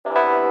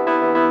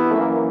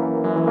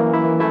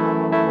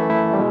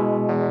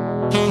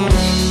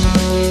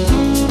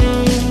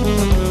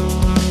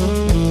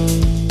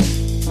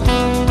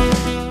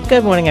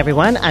Good morning,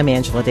 everyone. I'm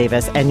Angela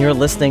Davis, and you're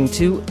listening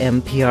to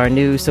NPR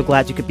News. So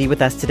glad you could be with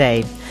us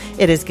today.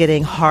 It is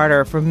getting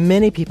harder for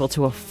many people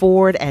to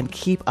afford and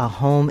keep a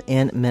home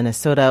in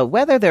Minnesota,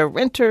 whether they're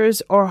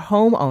renters or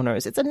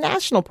homeowners. It's a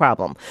national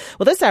problem.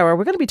 Well, this hour,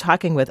 we're going to be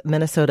talking with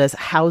Minnesota's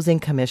Housing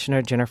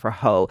Commissioner, Jennifer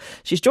Ho.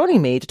 She's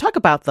joining me to talk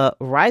about the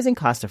rising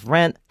cost of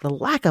rent, the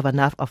lack of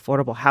enough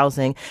affordable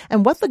housing,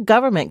 and what the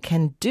government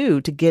can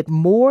do to get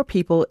more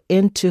people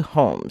into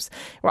homes.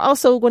 We're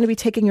also going to be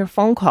taking your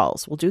phone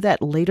calls. We'll do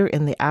that later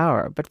in the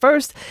hour. But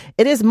first,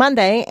 it is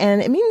Monday,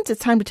 and it means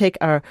it's time to take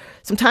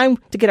some time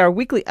to get our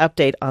weekly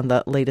update on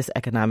the latest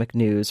economic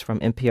news from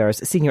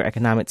NPR's senior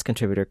economics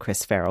contributor,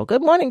 Chris Farrell.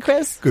 Good morning,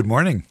 Chris. Good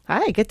morning.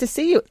 Hi, good to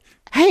see you.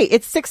 Hey,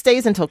 it's 6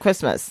 days until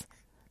Christmas.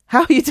 How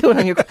are you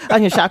doing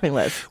on your shopping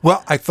list?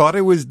 Well, I thought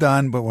I was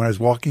done, but when I was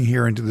walking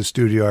here into the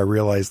studio, I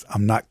realized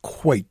I'm not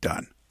quite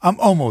done. I'm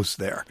almost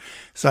there.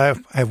 So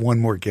I have one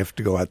more gift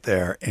to go out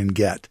there and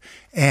get.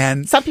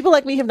 And some people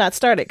like me have not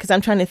started because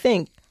I'm trying to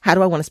think, how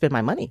do I want to spend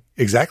my money?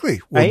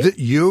 Exactly. Well, right?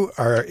 You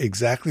are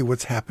exactly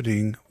what's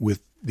happening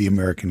with the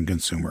American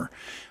consumer.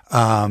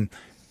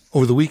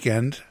 Over the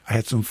weekend, I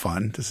had some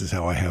fun. This is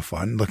how I have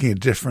fun, looking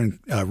at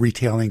different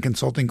retailing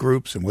consulting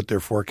groups and what their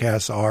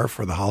forecasts are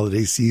for the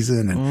holiday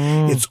season.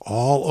 And it's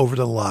all over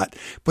the lot.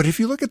 But if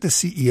you look at the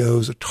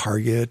CEOs of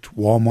Target,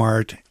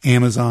 Walmart,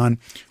 Amazon,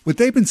 what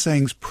they've been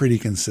saying is pretty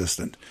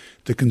consistent.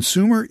 The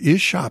consumer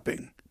is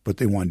shopping, but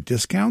they want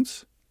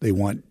discounts, they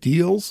want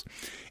deals,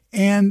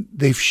 and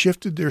they've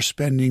shifted their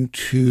spending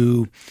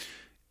to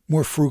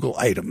more frugal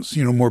items,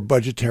 more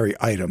budgetary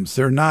items.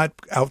 They're not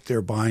out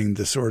there buying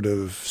the sort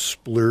of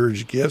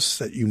splurge gifts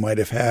that you might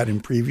have had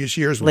in previous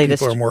years when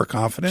latest, people are more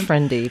confident.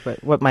 Trendy,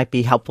 but what might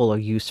be helpful or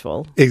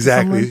useful.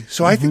 Exactly.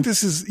 So I think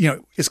this is,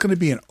 it's going to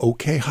be an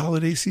okay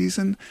holiday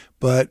season,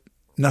 but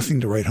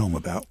nothing to write home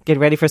about. Get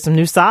ready for some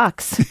new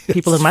socks,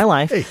 people in my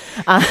life. Hey,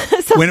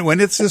 when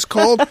it's this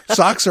cold,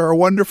 socks are a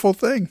wonderful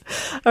thing.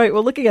 All right.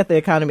 Well, looking at the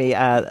economy,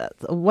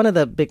 one of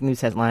the big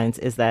news headlines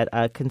is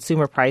that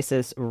consumer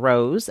prices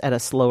rose at a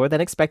slower than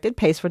expected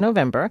pace for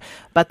November.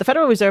 But the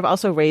Federal Reserve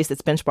also raised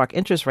its benchmark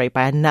interest rate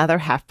by another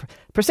half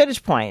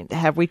percentage point.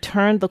 Have we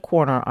turned the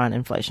corner on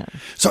inflation?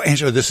 So,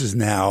 Angela, this is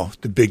now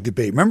the big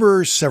debate.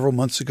 Remember several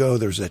months ago,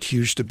 there was that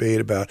huge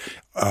debate about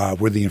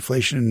were the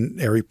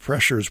inflationary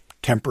pressures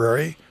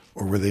temporary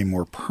or were they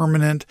more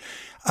permanent?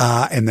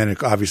 And then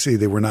obviously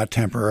they were not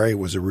temporary. It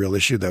was a real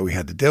issue that we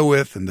had to deal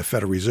with. And the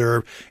Federal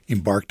Reserve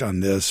embarked on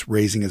this,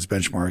 raising its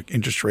benchmark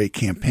interest rate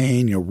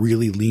campaign,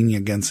 really leaning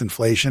against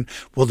inflation.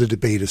 Well, the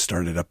debate has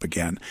started up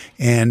again.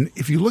 And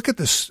if you look at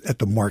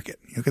the market,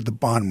 you look at the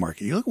bond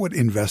market, you look at what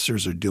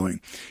investors are doing.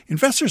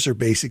 Investors are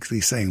basically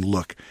saying,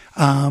 look,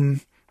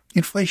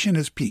 inflation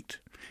has peaked.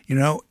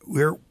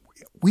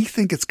 We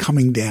think it's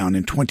coming down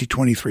in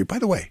 2023. By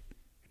the way,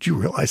 do you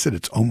realize that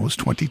it's almost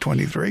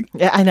 2023?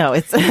 Yeah, I know.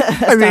 It's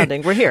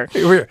astounding. We're here.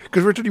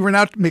 Because we're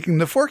now making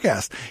the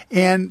forecast.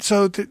 And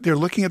so they're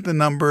looking at the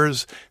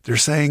numbers. They're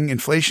saying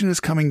inflation is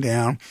coming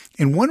down.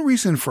 And one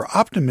reason for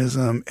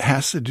optimism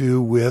has to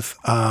do with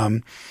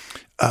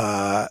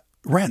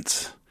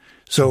rents.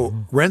 So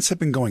rents have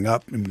been going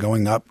up,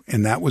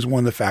 and that was one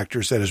of the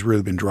factors that has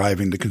really been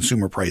driving the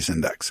consumer price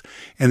index.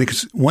 And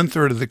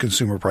 1/3 of the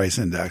consumer price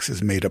index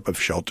is made up of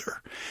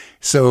shelter.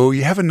 So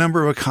you have a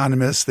number of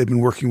economists. They've been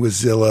working with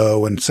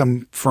Zillow and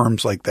some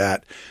firms like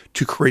that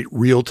to create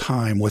real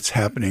time what's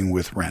happening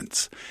with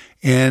rents.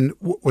 And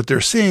what they're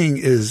seeing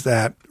is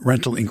that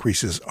rental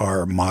increases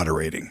are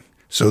moderating.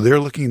 So they're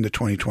looking into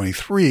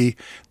 2023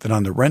 that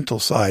on the rental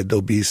side,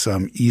 there'll be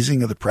some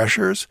easing of the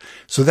pressures.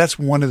 So that's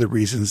one of the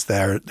reasons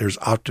that there's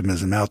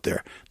optimism out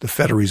there. The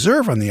Federal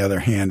Reserve, on the other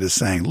hand, is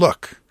saying,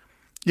 look,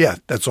 yeah,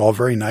 that's all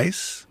very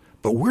nice,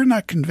 but we're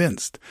not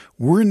convinced.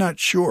 We're not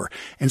sure.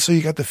 And so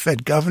you got the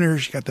Fed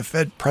governors, you got the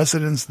Fed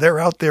presidents. They're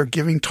out there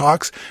giving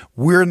talks.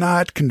 We're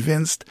not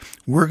convinced.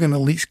 We're going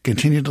to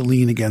continue to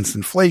lean against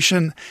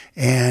inflation,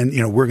 and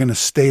we're going to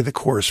stay the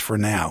course for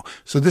now.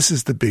 So this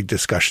is the big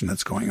discussion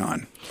that's going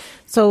on.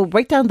 So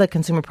break down the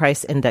consumer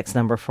price index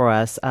number for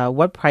us.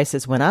 What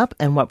prices went up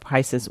and what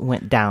prices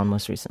went down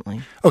most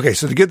recently? Okay,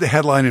 so to get the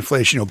headline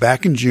inflation,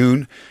 back in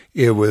June,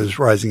 it was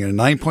rising at a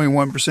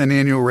 9.1%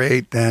 annual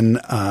rate.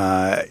 Then,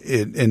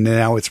 and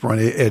now it's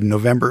running in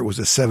November, it was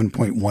a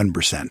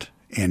 7.1%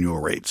 annual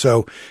rate.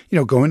 So,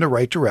 going the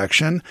right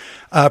direction.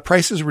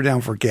 Prices were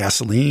down for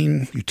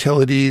gasoline,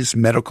 utilities,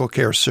 medical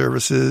care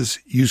services,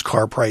 used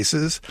car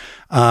prices,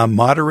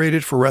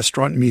 moderated for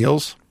restaurant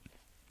meals.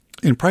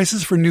 And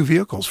prices for new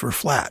vehicles were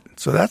flat.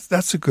 So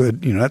that's a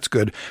good, that's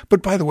good.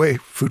 But by the way,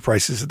 food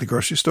prices at the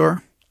grocery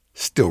store,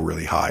 still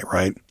really high,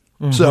 right?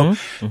 So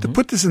to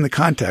put this in the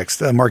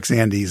context, Mark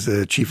Zandi,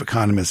 the chief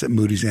economist at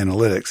Moody's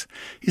Analytics,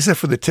 he said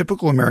for the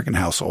typical American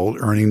household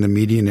earning the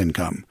median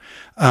income,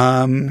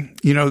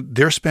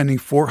 they're spending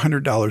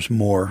 $400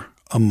 more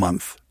a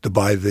month to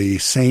buy the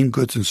same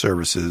goods and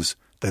services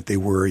that they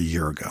were a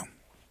year ago.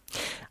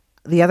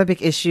 The other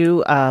big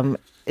issue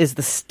is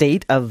the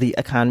state of the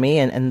economy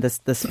and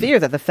this fear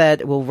that the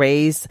Fed will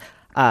raise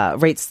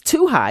rates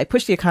too high,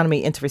 push the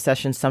economy into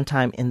recession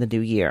sometime in the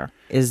new year.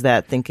 Is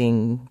that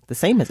thinking the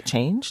same? Has it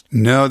changed?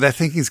 No, that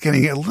thinking is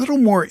getting a little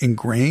more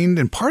ingrained,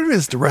 and part of it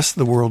is the rest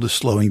of the world is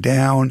slowing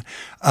down.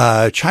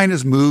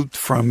 China's moved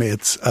from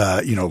its,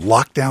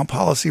 lockdown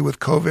policy with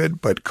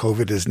COVID, but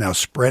COVID is now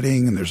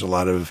spreading, and there's a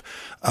lot of,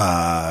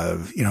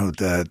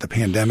 the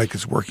pandemic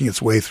is working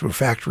its way through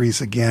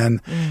factories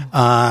again.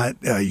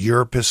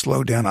 Europe has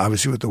slowed down,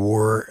 obviously, with the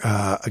war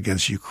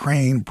against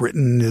Ukraine.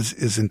 Britain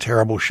is in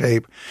terrible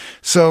shape.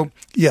 So,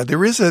 yeah,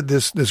 there is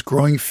this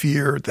growing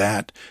fear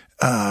that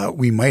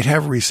we might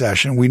have a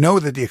recession. We know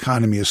that the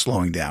economy is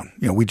slowing down.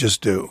 We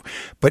just do.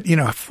 But,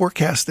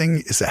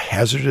 forecasting is a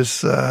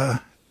hazardous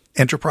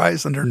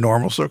enterprise under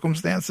normal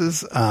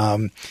circumstances.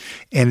 And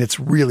it's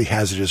really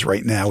hazardous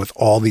right now with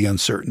all the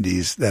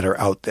uncertainties that are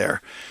out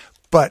there.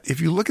 But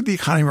if you look at the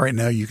economy right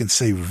now, you can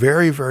say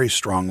very, very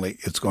strongly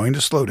it's going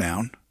to slow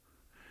down.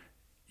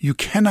 You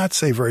cannot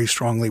say very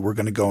strongly we're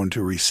going to go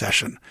into a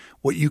recession.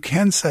 What you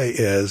can say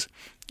is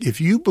if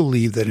you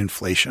believe that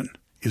inflation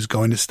is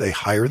going to stay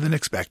higher than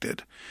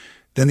expected,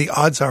 then the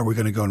odds are we're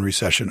going to go in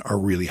recession are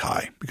really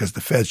high because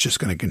the Fed's just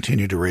going to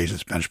continue to raise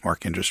its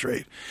benchmark interest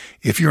rate.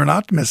 If you're an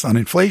optimist on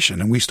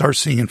inflation and we start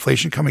seeing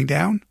inflation coming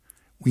down,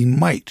 we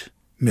might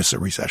miss a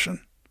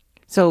recession.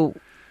 So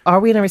are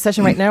we in a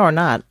recession right now or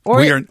not? Or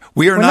we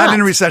are not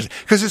in a recession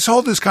because it's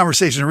all this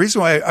conversation. The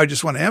reason why I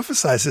just want to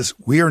emphasize this,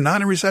 we are not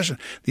in a recession.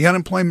 The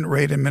unemployment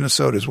rate in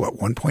Minnesota is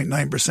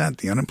 1.9%.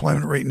 The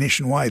unemployment rate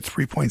nationwide,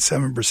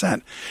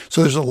 3.7%.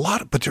 So there's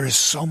but there is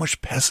so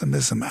much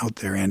pessimism out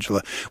there,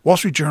 Angela. Wall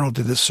Street Journal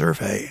did this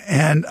survey,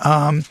 and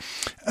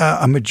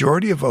a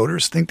majority of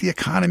voters think the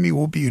economy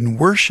will be in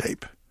worse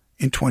shape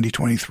in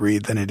 2023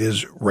 than it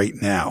is right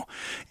now.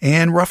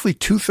 And roughly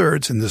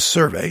 2/3 in this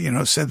survey,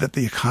 said that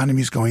the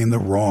economy is going in the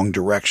wrong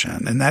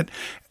direction. And that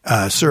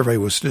survey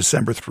was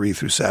December 3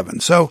 through 7.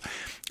 So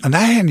on that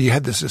hand, you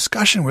had this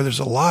discussion where there's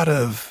a lot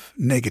of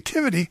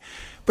negativity.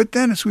 But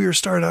then as we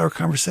started our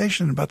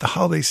conversation about the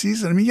holiday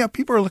season,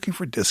 people are looking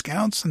for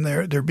discounts and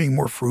they're being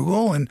more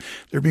frugal and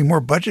they're being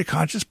more budget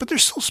conscious, but they're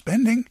still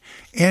spending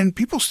and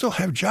people still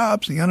have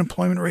jobs. The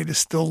unemployment rate is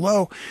still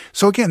low.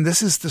 So again,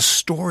 this is the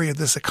story of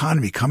this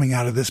economy coming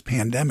out of this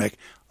pandemic.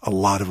 A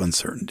lot of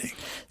uncertainty.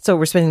 So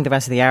we're spending the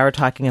rest of the hour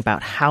talking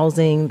about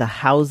housing, the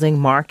housing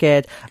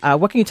market.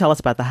 What can you tell us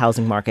about the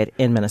housing market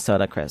in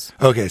Minnesota, Chris?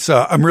 Okay,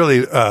 so I'm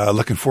really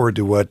looking forward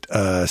to what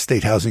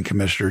State Housing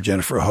Commissioner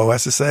Jennifer Ho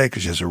has to say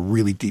because she has a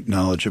really deep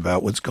knowledge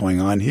about what's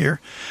going on here.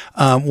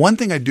 One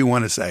thing I do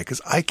want to say, because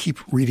I keep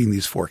reading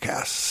these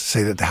forecasts,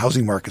 say that the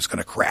housing market is going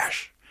to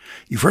crash.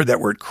 You've heard that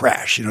word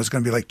crash. It's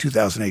going to be like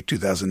 2008,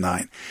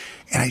 2009.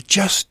 And I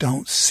just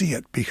don't see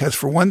it because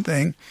for one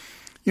thing,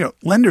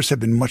 lenders have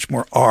been much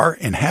more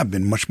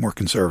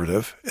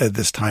conservative at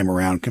this time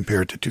around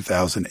compared to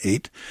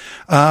 2008.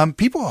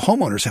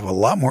 Homeowners have a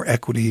lot more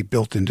equity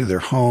built into their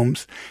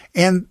homes.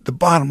 And the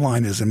bottom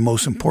line is, and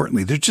most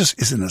importantly, there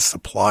just isn't a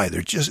supply.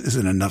 There just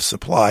isn't enough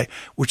supply,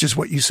 which is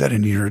what you said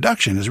in the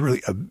introduction is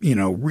really,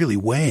 really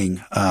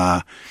weighing,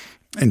 on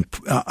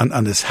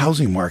this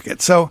housing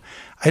market. So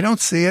I don't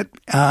see it.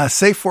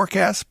 Safe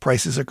forecast,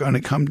 prices are going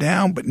to come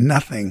down, but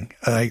nothing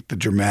like the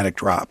dramatic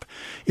drop.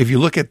 If you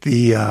look at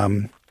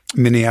the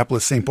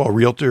Minneapolis St. Paul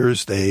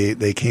Realtors,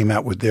 they came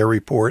out with their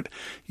report.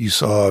 You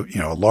saw,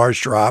 a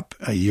large drop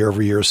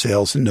year-over-year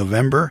sales in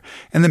November,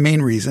 and the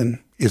main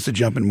reason is the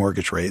jump in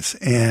mortgage rates.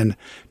 And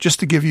just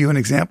to give you an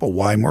example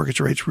why mortgage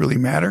rates really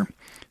matter.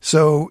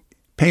 So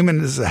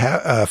payment is a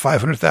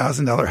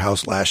 $500,000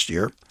 house last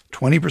year,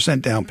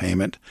 20% down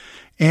payment,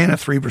 and a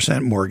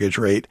 3% mortgage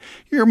rate.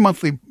 Your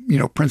monthly,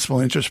 principal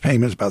interest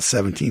payment is about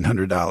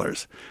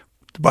 $1,700.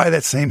 To buy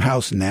that same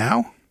house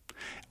now,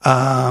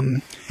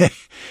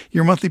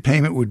 your monthly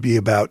payment would be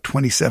about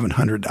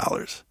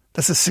 $2,700.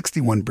 That's a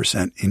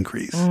 61%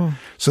 increase.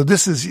 So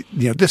this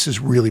is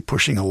really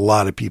pushing a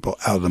lot of people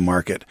out of the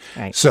market.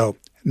 Right. So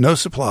no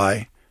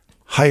supply,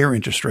 higher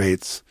interest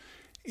rates,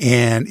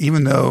 and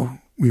even though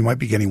we might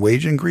be getting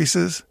wage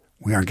increases,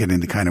 we aren't getting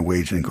the kind of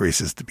wage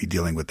increases to be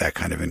dealing with that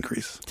kind of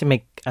increase. To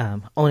make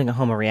owning a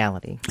home a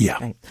reality. Yeah.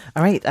 Right.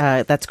 All right.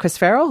 That's Chris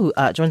Farrell,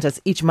 who joins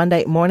us each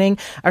Monday morning,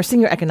 our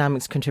senior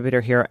economics contributor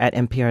here at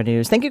NPR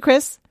News. Thank you,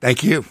 Chris.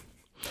 Thank you.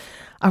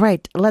 All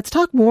right, let's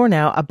talk more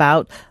now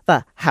about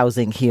the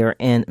housing here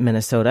in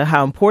Minnesota,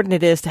 how important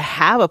it is to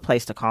have a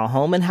place to call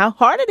home and how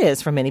hard it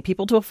is for many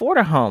people to afford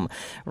a home.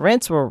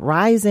 Rents were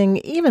rising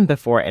even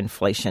before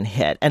inflation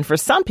hit. And for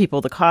some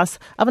people, the cost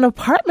of an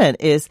apartment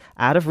is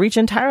out of reach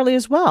entirely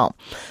as well.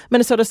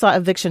 Minnesota saw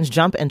evictions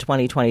jump in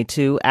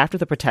 2022 after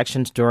the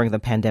protections during the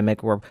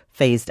pandemic were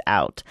phased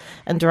out.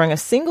 And during a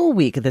single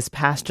week this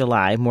past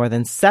July, more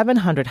than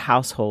 700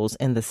 households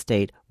in the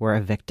state were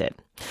evicted.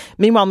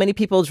 Meanwhile, many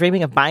people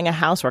dreaming of buying a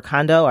house house or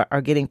condo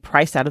are getting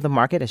priced out of the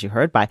market, as you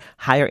heard, by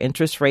higher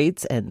interest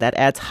rates, and that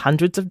adds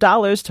hundreds of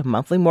dollars to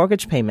monthly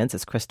mortgage payments,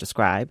 as Chris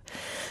described.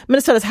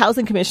 Minnesota's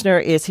housing commissioner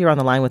is here on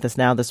the line with us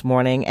now this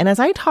morning, and as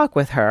I talk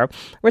with her,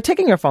 we're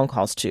taking your phone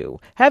calls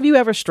too. Have you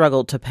ever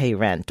struggled to pay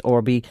rent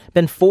or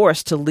been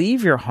forced to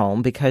leave your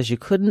home because you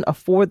couldn't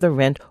afford the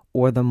rent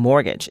or the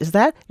mortgage? Is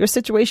that your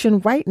situation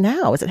right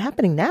now? Is it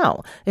happening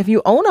now? If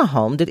you own a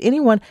home, did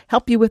anyone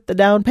help you with the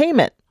down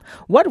payment?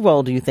 What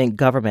role do you think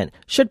government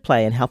should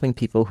play in helping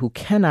people who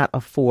cannot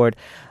afford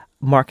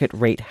market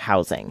rate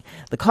housing?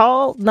 The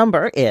call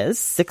number is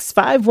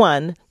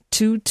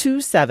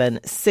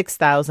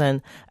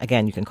 651-227-6000.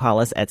 Again, you can call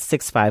us at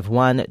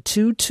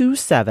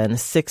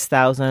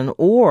 651-227-6000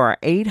 or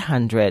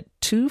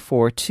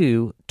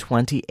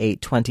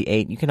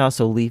 800-242-2828. You can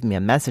also leave me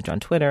a message on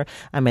Twitter.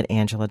 I'm at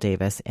Angela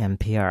Davis,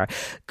 NPR.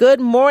 Good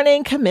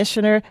morning,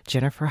 Commissioner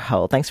Jennifer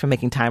Ho. Thanks for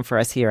making time for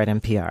us here at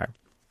NPR.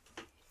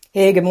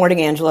 Hey, good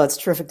morning, Angela. It's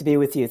terrific to be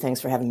with you. Thanks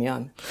for having me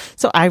on.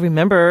 So I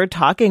remember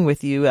talking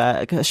with you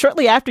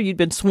shortly after you'd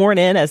been sworn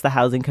in as the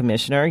housing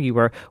commissioner. You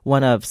were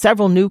one of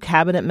several new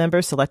cabinet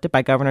members selected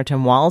by Governor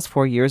Tim Walz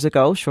 4 years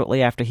ago,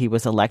 shortly after he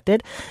was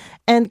elected.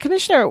 And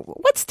Commissioner,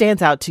 what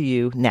stands out to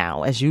you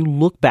now as you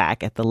look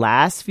back at the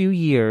last few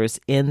years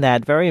in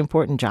that very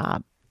important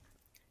job?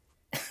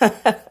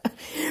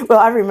 Well,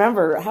 I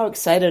remember how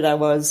excited I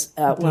was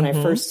when I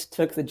first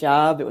took the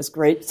job. It was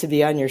great to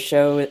be on your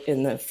show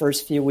in the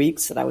first few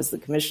weeks that I was the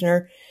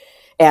commissioner.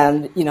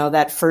 And,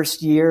 that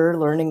first year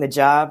learning the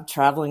job,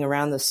 traveling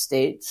around the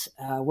state,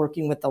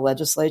 working with the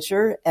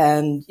legislature.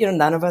 And,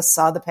 none of us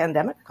saw the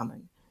pandemic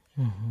coming.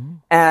 Mm-hmm.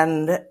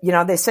 And,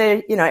 they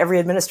say, every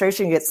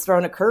administration gets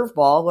thrown a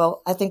curveball.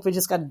 Well, I think we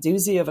just got a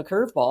doozy of a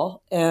curveball.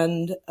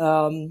 And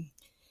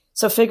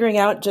so figuring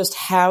out just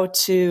how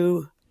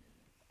to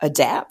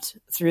adapt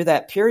through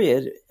that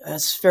period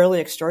is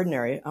fairly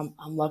extraordinary.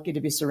 I'm lucky to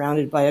be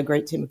surrounded by a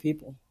great team of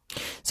people.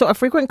 So a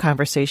frequent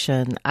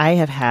conversation I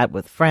have had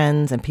with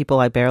friends and people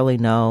I barely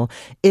know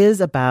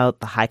is about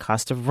the high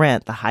cost of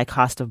rent, the high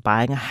cost of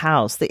buying a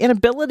house, the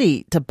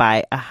inability to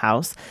buy a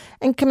house.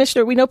 And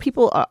Commissioner, we know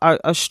people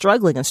are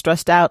struggling and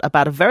stressed out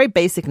about a very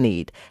basic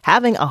need,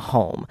 having a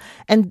home.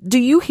 And do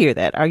you hear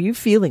that? Are you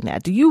feeling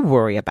that? Do you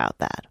worry about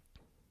that?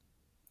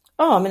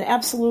 Oh,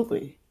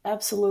 absolutely.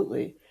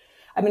 Absolutely.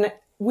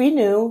 We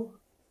knew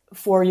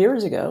 4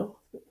 years ago,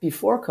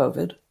 before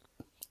COVID,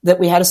 that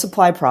we had a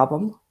supply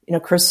problem.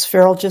 Chris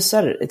Farrell just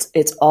said it.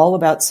 It's all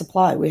about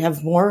supply. We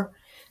have more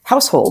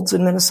households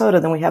in Minnesota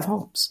than we have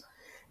homes.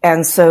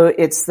 And so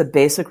it's the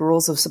basic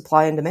rules of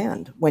supply and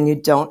demand. When you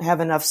don't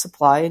have enough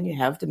supply and you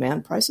have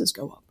demand, prices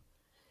go up.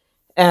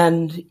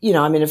 And,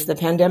 if the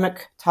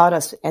pandemic taught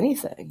us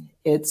anything,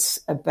 it's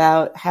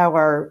about how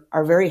our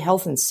very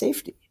health and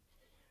safety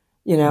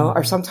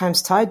are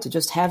sometimes tied to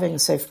just having a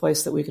safe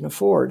place that we can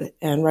afford.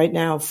 And right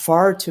now,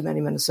 far too many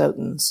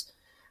Minnesotans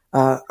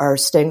are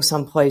staying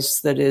someplace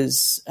that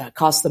is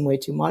costs them way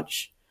too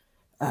much,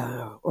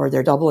 or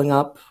they're doubling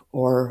up,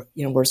 or,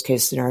 worst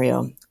case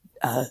scenario,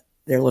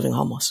 they're living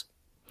homeless.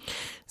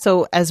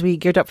 So as we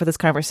geared up for this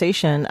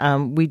conversation,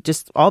 we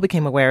just all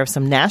became aware of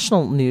some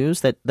national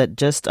news that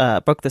just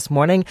broke this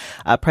morning.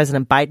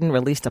 President Biden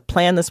released a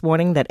plan this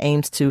morning that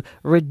aims to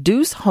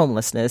reduce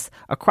homelessness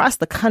across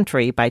the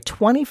country by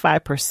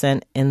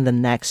 25% in the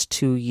next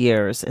 2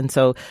 years. And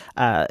so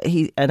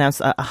he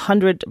announced a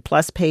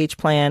 100-plus page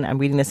plan. I'm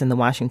reading this in the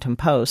Washington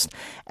Post.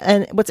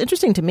 And what's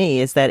interesting to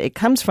me is that it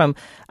comes from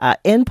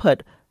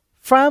input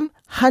from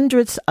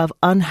hundreds of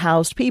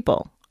unhoused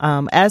people.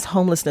 As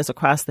homelessness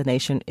across the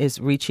nation is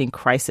reaching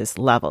crisis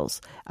levels.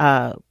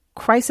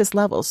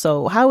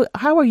 So how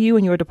are you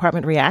and your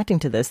department reacting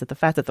to this, that the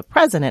fact that the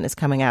president is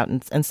coming out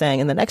and saying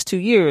in the next 2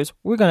 years,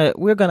 we're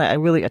gonna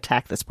really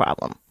attack this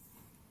problem?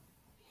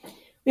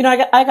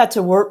 I got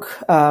to work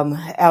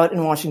out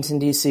in Washington,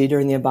 D.C.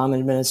 during the Obama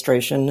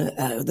administration,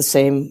 the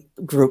same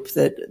group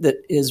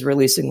that is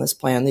releasing this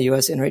plan, the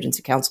U.S.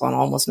 Interagency Council on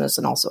Homelessness,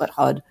 and also at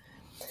HUD.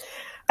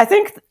 I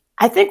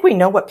think we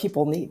know what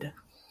people need.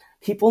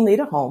 People need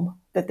a home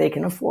that they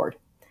can afford.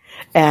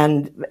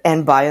 And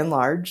by and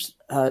large,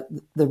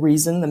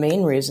 the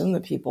main reason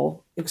that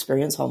people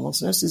experience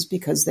homelessness is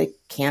because they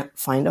can't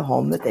find a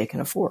home that they can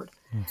afford.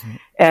 Mm-hmm.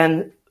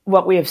 And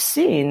what we have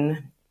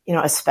seen,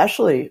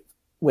 especially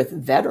with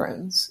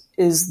veterans,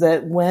 is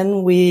that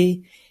when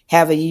we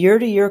have a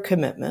year-to-year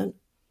commitment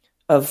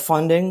of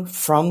funding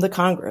from the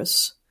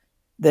Congress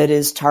that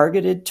is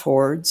targeted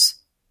towards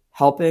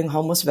helping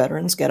homeless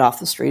veterans get off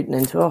the street and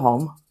into a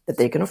home that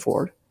they can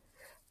afford,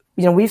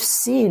 we've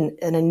seen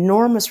an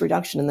enormous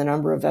reduction in the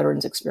number of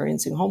veterans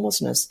experiencing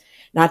homelessness,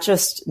 not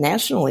just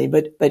nationally,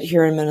 but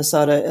here in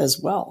Minnesota as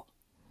well.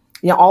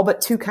 All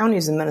but 2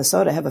 counties in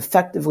Minnesota have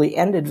effectively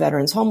ended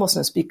veterans'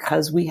 homelessness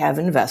because we have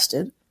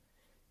invested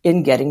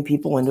in getting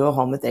people into a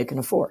home that they can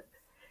afford.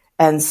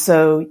 And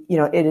so,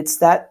 it's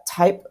that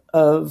type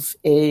of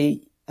a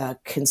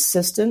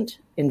consistent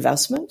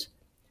investment,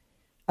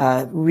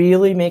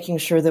 really making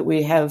sure that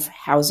we have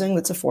housing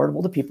that's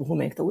affordable to people who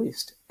make the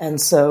least. And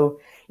so,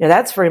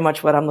 that's very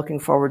much what I'm looking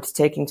forward to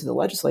taking to the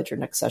legislature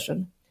next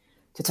session,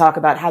 to talk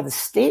about how the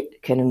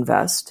state can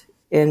invest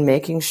in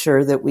making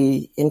sure that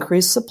we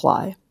increase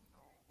supply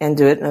and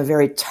do it in a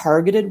very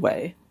targeted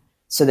way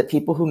so that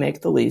people who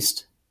make the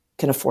least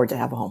can afford to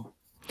have a home.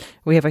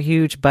 We have a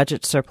huge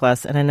budget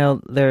surplus, and I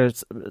know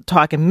there's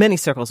talk in many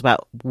circles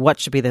about what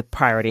should be the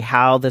priority,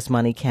 how this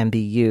money can be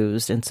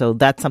used. And so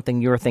that's something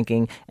you're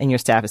thinking and your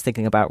staff is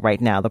thinking about right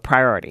now, the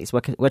priorities.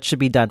 What should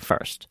be done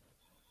first?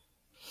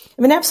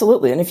 I mean,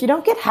 absolutely. And if you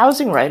don't get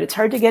housing right, it's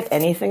hard to get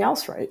anything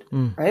else right,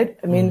 right?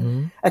 I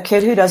mean, a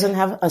kid who doesn't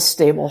have a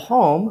stable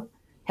home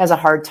has a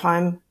hard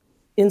time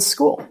in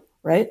school,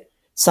 right?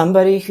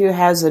 Somebody who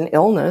has an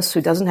illness, who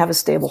doesn't have a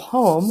stable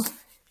home,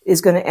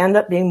 is going to end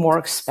up being more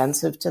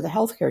expensive to the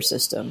healthcare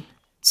system.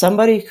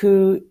 Somebody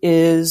who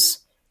is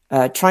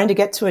trying to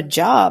get to a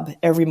job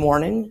every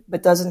morning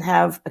but doesn't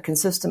have a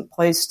consistent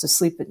place to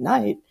sleep at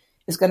night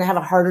is going to have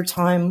a harder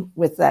time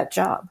with that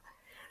job.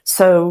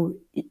 So,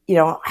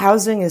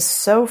 housing is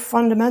so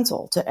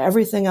fundamental to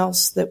everything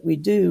else that we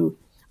do.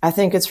 I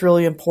think it's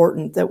really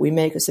important that we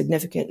make a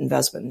significant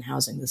investment in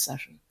housing this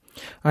session.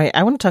 All right.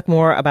 I want to talk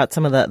more about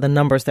some of the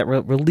numbers that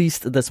were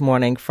released this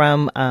morning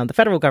from the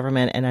federal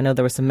government. And I know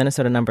there were some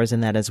Minnesota numbers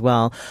in that as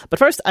well. But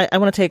first, I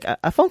want to take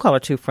a phone call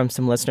or two from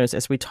some listeners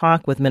as we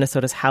talk with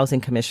Minnesota's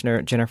Housing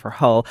Commissioner, Jennifer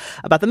Ho,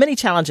 about the many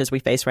challenges we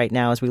face right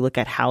now as we look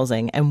at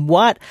housing and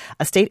what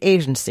a state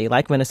agency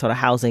like Minnesota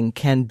Housing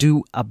can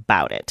do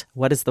about it.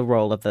 What is the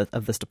role of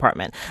this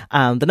department?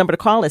 The number to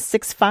call is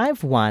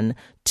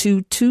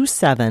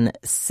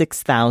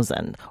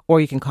 651-227-6000,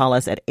 or you can call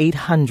us at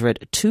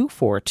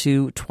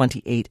 800-242-2828.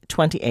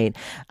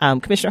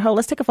 Commissioner Ho,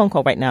 let's take a phone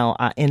call right now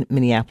in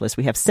Minneapolis.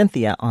 We have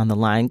Cynthia on the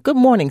line. Good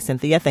morning,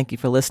 Cynthia. Thank you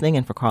for listening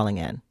and for calling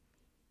in.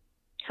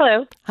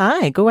 Hello.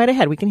 Hi. Go right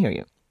ahead. We can hear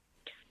you.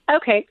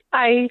 Okay.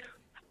 I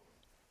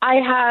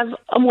have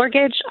a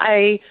mortgage.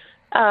 I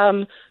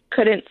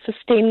couldn't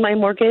sustain my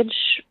mortgage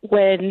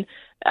when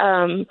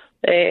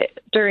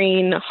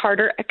during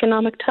harder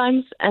economic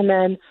times, and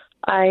then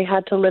I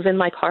had to live in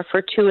my car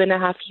for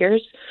 2.5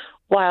 years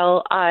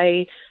while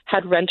I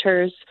had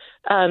renters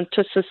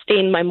to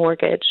sustain my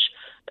mortgage.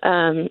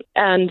 And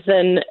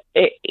then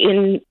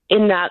in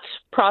that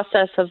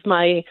process of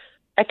my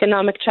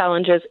economic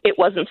challenges, it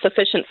wasn't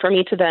sufficient for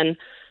me to then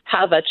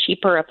have a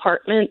cheaper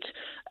apartment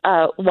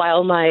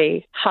while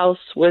my house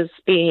was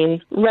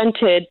being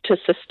rented to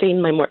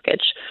sustain my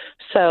mortgage.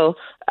 So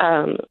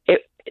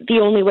the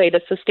only way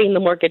to sustain the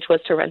mortgage was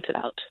to rent it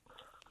out.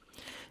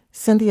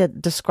 Cynthia,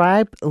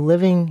 describe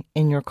living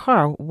in your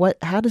car.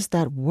 How does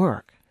that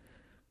work?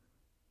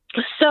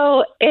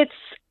 So it's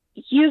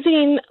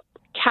using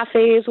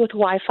cafes with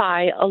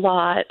Wi-Fi a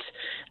lot,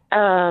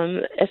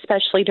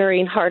 especially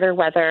during harder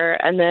weather.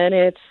 And then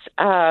it's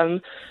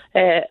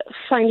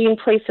finding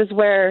places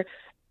where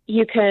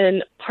you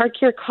can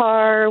park your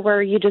car,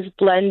 where you just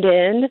blend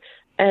in,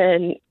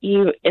 and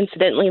you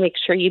incidentally make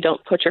sure you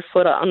don't put your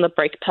foot on the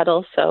brake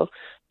pedal so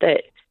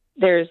that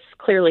there's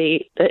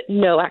clearly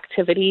no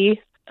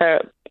activity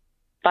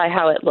by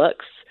how it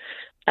looks.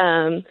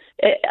 A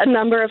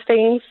number of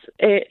things.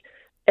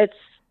 It's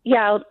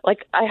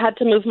like I had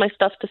to move my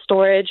stuff to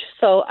storage,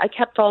 so I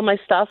kept all my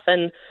stuff,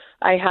 and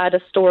I had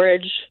a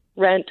storage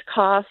rent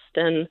cost,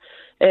 and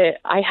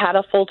I had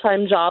a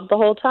full-time job the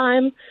whole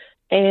time,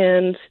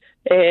 and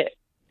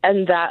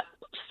that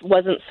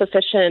wasn't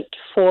sufficient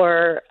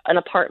for an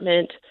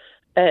apartment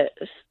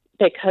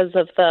because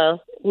of the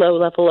low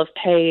level of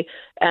pay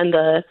and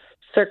the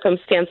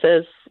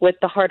circumstances with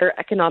the harder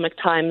economic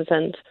times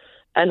and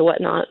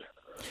whatnot.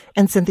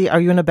 And Cynthia, are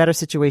you in a better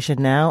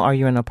situation now? Are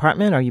you in an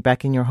apartment? Are you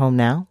back in your home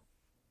now?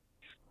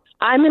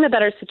 I'm in a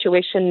better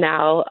situation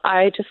now.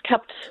 I just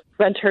kept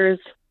renters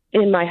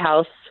in my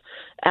house,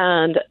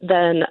 and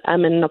then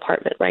I'm in an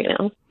apartment right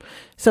now.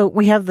 So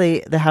we have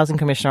the housing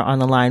commissioner on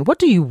the line. What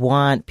do you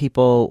want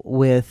people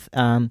with,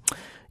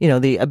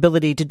 the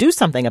ability to do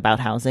something about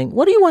housing?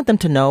 What do you want them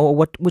to know, or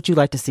what would you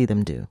like to see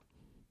them do?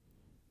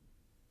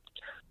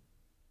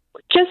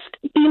 Just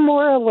be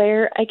more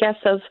aware, I guess,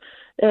 of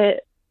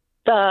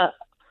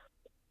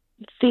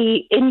the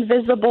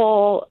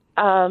invisible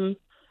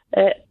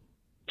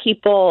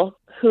people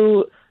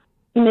who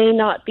may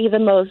not be the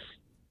most.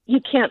 You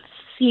can't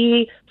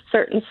see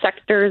certain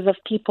sectors of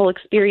people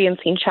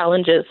experiencing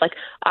challenges. Like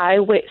I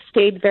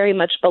stayed very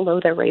much below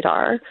the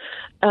radar,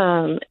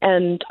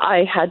 and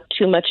I had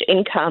too much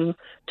income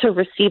to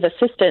receive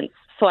assistance.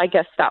 So I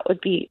guess that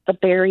would be a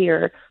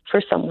barrier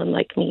for someone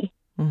like me.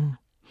 Mm.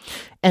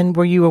 And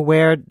were you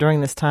aware during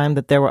this time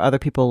that there were other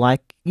people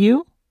like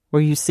you? Were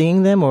you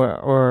seeing them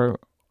or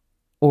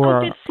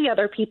I did see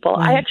other people.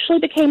 I actually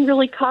became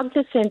really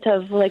cognizant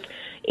of like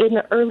in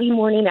the early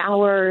morning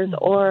hours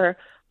or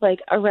like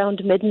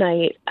around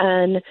midnight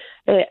and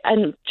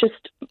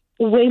just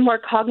way more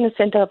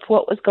cognizant of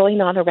what was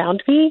going on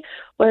around me,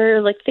 where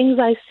like things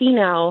I see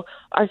now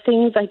are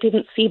things I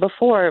didn't see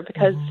before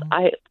because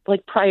I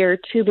like prior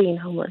to being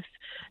homeless,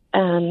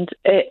 and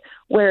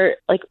where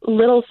like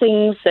little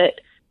things that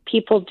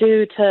people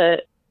do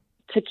to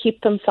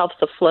keep themselves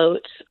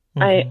afloat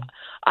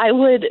I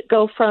would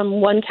go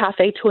from one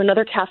cafe to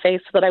another cafe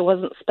so that I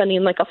wasn't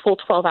spending like a full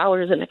 12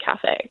 hours in a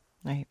cafe.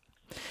 Right.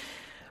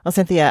 Well,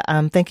 Cynthia,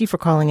 thank you for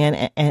calling in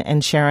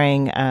and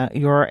sharing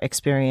your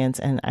experience.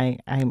 And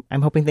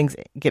I'm hoping things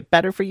get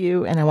better for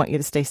you, and I want you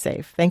to stay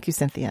safe. Thank you,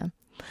 Cynthia.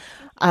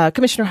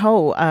 Commissioner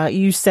Ho,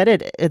 you said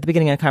it at the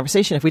beginning of the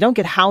conversation. If we don't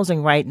get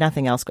housing right,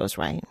 nothing else goes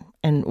right.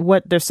 And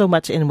there's so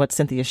much in what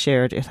Cynthia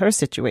shared in her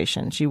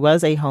situation. She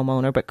was a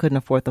homeowner but couldn't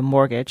afford the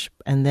mortgage,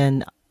 and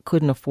then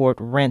couldn't afford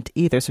rent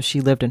either, so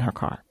she lived in her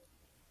car.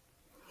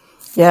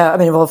 Yeah, I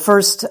mean, well,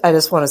 first, I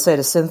just want to say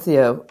to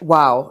Cynthia,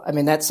 wow, I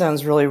mean, that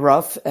sounds really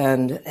rough,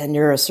 and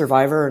you're a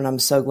survivor, and I'm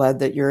so glad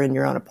that you're in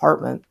your own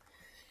apartment.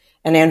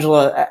 And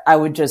Angela, I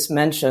would just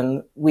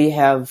mention, we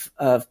have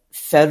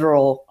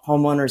federal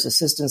homeowners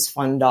assistance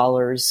fund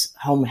dollars,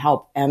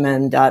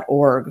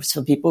 homehelpmn.org,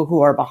 so people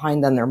who are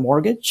behind on their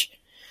mortgage.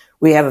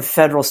 We have a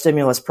federal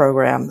stimulus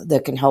program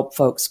that can help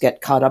folks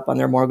get caught up on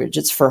their mortgage.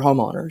 It's for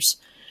homeowners.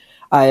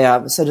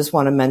 So just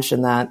want to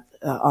mention that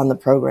on the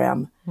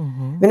program.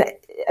 Mm-hmm.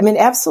 I mean,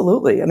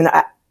 absolutely.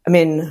 I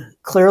mean,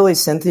 clearly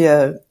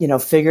Cynthia,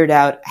 figured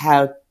out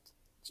how,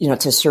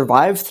 to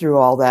survive through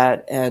all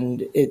that,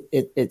 and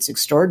it's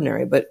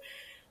extraordinary.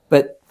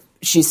 But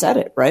she said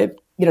it, right?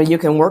 You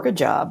can work a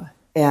job,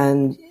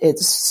 and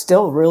it's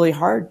still really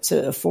hard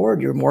to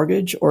afford your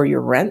mortgage or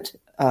your rent.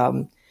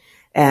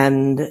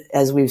 And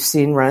as we've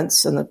seen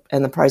rents and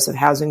the price of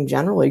housing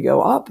generally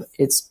go up,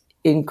 it's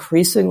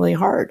increasingly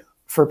hard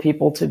for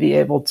people to be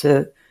able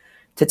to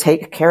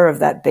take care of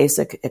that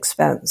basic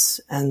expense.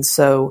 And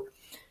so,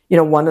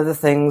 one of the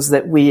things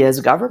that we as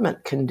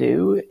government can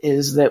do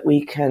is that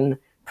we can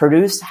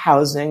produce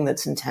housing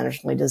that's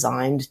intentionally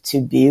designed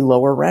to be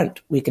lower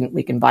rent. We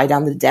can buy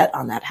down the debt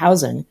on that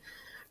housing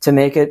to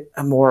make it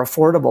more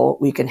affordable.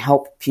 We can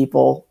help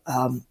people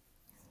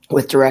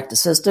with direct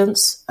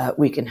assistance.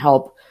 We can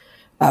help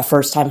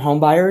first-time home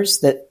buyers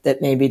that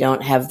maybe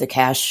don't have the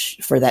cash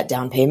for that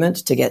down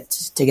payment to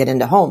get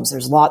into homes.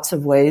 There's lots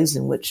of ways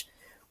in which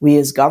we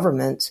as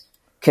government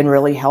can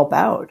really help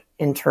out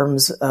in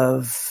terms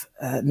of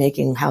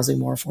making housing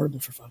more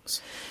affordable for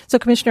folks. So,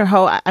 Commissioner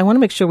Ho, I want to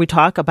make sure we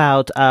talk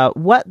about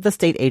what the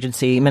state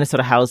agency,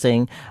 Minnesota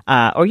Housing,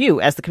 or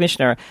you as the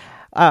commissioner,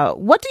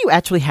 what do you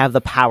actually have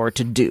the power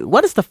to do?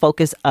 What is the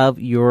focus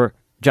of your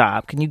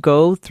job? Can you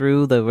go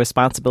through the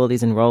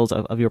responsibilities and roles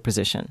of your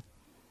position?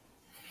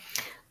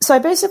 So I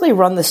basically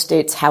run the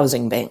state's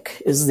housing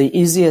bank is the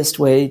easiest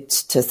way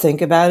to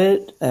think about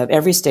it.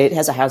 Every state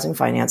has a housing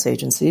finance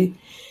agency,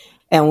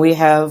 and we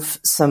have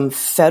some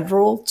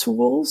federal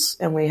tools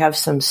and we have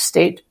some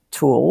state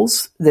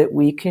tools that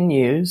we can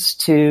use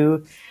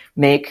to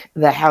make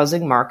the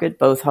housing market,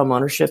 both home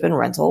ownership and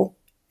rental,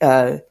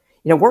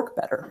 work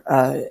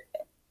better.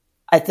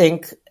 I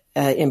think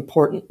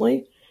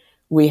importantly,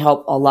 we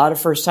help a lot of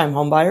first-time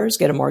home buyers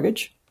get a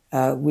mortgage.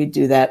 We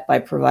do that by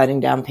providing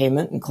down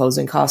payment and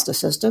closing cost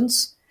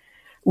assistance.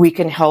 We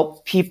can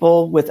help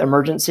people with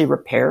emergency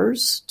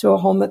repairs to a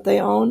home that they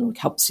own. We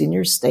help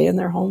seniors stay in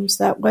their homes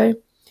that way.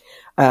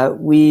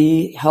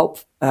 We help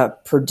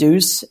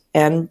produce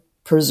and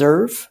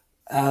preserve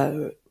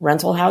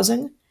rental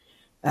housing.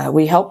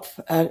 We help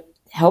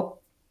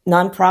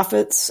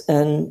nonprofits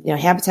and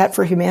Habitat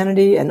for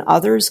Humanity and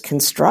others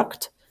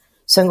construct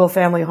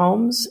single-family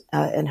homes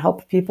and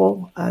help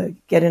people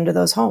get into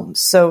those homes.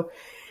 So,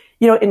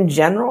 in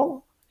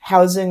general,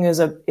 housing is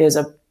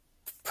a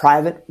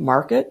private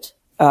market,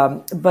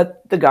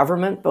 but the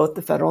government, both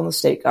the federal and the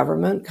state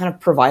government, kind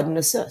of provide and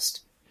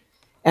assist.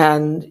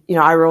 And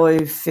I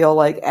really feel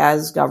like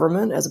as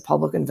government, as a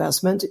public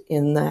investment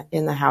in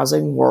the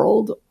housing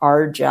world,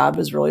 our job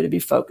is really to be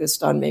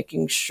focused on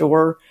making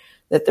sure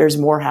that there's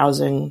more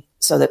housing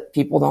so that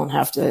people don't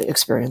have to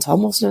experience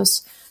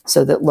homelessness,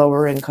 so that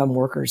lower income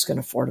workers can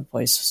afford a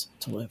place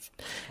to live.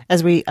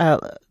 As we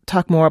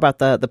talk more about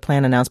the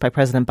plan announced by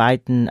President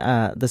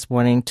Biden this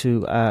morning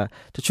to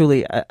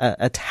truly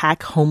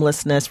attack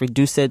homelessness,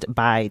 reduce it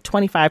by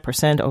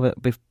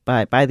 25%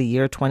 by the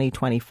year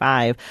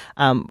 2025,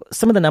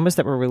 some of the numbers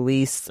that were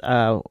released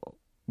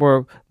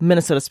were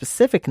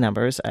Minnesota-specific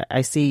numbers.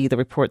 I see the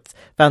reports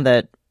found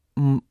that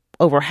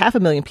over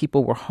 500,000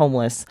 people were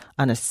homeless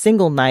on a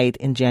single night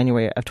in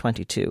January of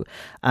 22.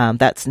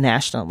 That's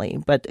nationally.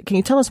 But can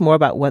you tell us more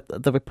about what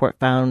the report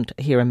found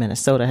here in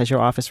Minnesota? Has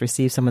your office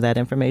received some of that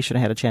information?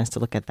 I had a chance to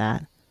look at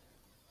that.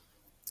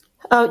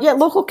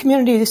 Local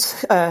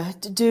communities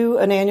do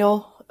an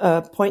annual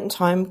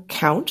point-in-time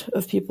count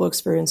of people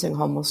experiencing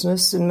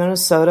homelessness. In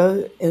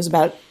Minnesota, it was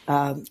about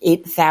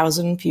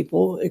 8,000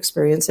 people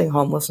experiencing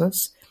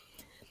homelessness.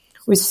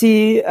 We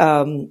see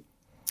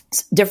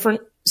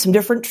some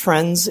different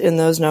trends in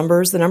those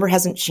numbers. The number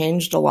hasn't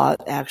changed a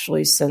lot,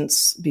 actually,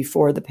 since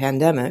before the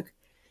pandemic.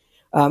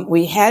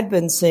 We had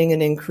been seeing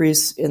an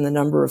increase in the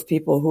number of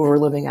people who were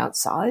living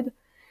outside.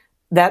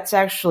 That's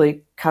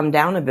actually come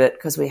down a bit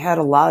because we had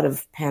a lot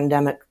of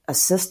pandemic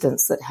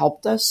assistance that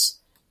helped us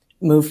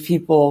move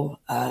people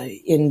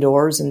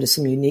indoors into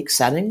some unique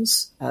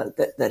settings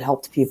that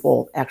helped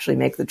people actually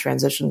make the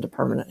transition to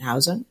permanent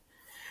housing.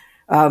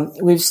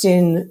 We've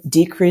seen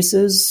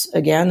decreases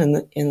again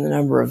in the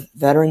number of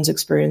veterans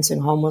experiencing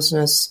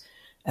homelessness.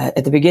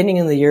 At the beginning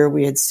of the year,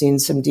 we had seen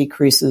some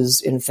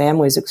decreases in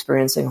families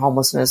experiencing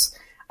homelessness,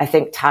 I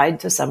think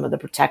tied to some of the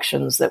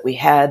protections that we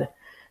had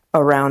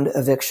around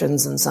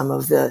evictions and some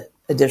of the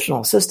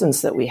additional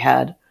assistance that we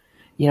had,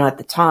 at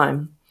the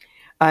time.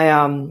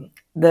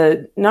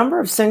 The number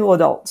of single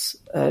adults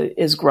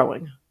is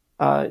growing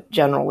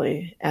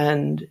generally,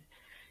 and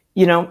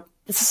it's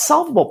a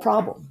solvable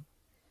problem,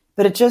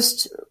 but it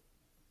just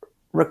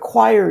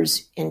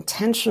requires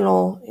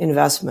intentional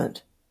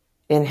investment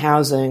in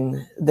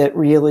housing that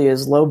really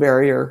is low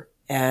barrier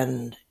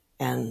and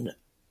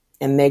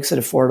makes it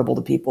affordable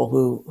to people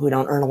who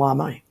don't earn a lot of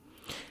money.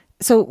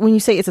 So when you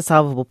say it's a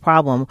solvable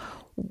problem,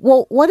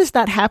 well, what is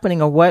not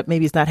happening, or what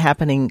maybe is not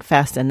happening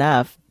fast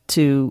enough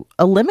to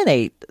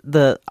eliminate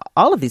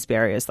all of these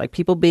barriers, like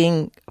people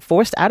being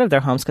forced out of their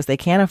homes because they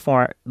can't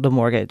afford the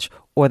mortgage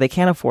or they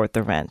can't afford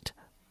the rent?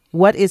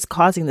 What is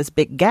causing this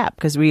big gap?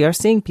 Because we are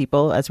seeing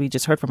people, as we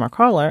just heard from our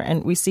caller,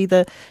 and we see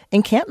the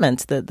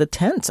encampments, the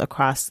tents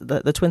across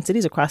the Twin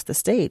Cities, across the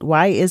state.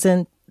 Why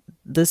isn't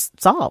this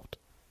solved?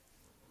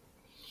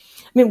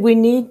 I mean, we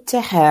need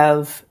to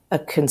have a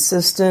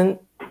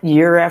consistent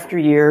year after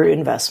year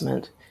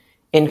investment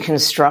in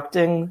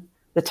constructing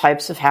the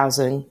types of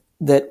housing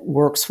that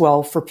works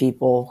well for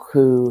people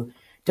who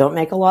don't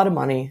make a lot of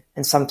money,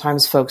 and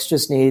sometimes folks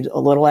just need a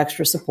little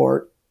extra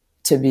support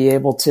to be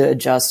able to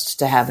adjust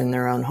to having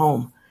their own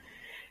home.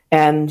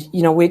 And,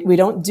 we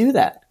don't do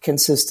that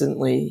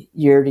consistently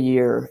year to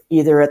year,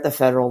 either at the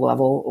federal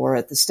level or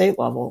at the state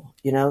level.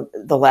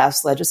 The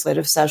last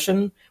legislative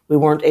session, we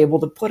weren't able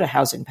to put a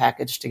housing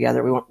package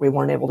together. We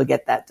weren't able to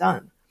get that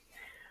done.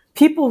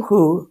 People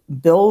who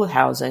build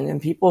housing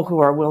and people who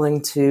are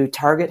willing to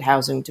target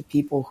housing to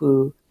people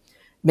who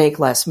make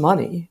less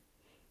money,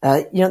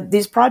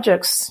 these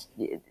projects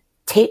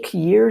take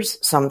years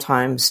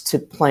sometimes to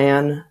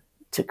plan,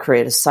 to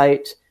create a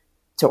site,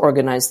 to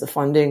organize the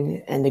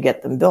funding, and to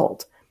get them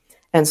built.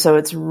 And so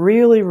it's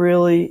really,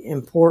 really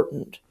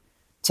important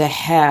to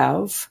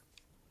have,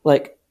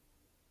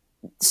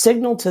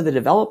 signal to the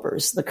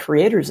developers, the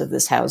creators of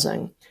this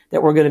housing,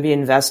 that we're going to be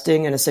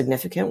investing in a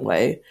significant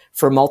way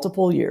for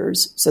multiple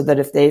years, so that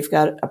if they've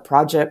got a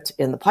project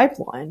in the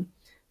pipeline,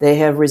 they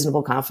have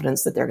reasonable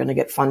confidence that they're going to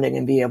get funding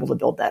and be able to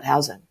build that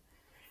housing.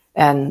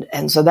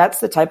 And so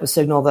that's the type of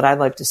signal that I'd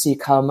like to see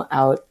come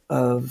out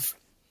of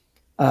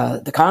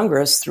the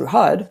Congress through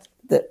HUD,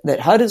 that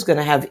HUD is going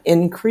to have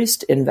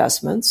increased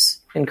investments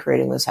in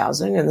creating this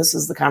housing. And this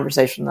is the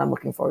conversation that I'm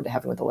looking forward to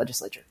having with the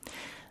legislature.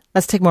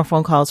 Let's take more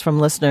phone calls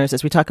from listeners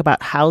as we talk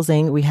about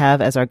housing. We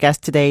have as our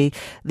guest today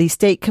the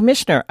State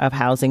Commissioner of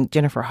Housing,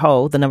 Jennifer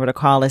Ho. The number to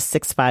call is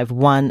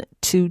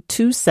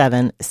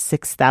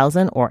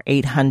 651-227-6000 or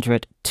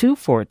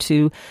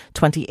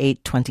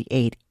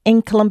 800-242-2828.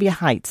 In Columbia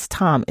Heights,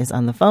 Tom is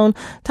on the phone.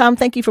 Tom,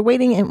 thank you for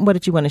waiting. And what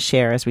did you want to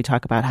share as we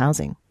talk about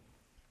housing?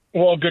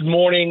 Well, good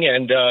morning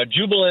and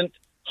jubilant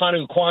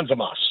Hanu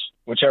Kwanzaa,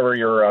 whichever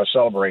you're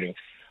celebrating.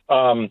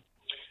 I'm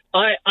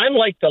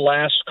like the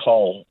last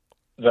call,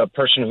 the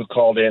person who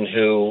called in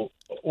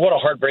what a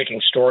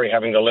heartbreaking story,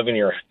 having to live in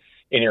your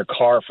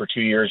car for 2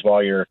 years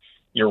while you're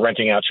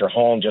renting out your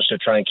home just to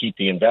try and keep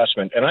the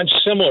investment. And I'm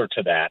similar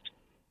to that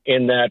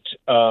in that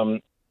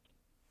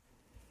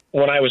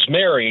when I was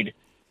married,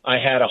 I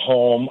have a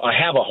home.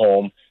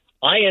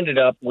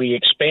 We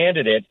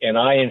expanded it, and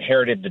I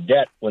inherited the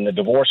debt when the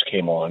divorce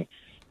came on,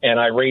 and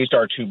I raised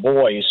our two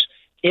boys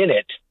in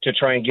it to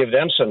try and give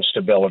them some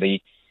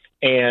stability.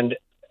 And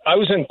I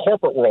was in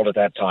corporate world at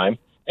that time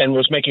and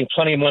was making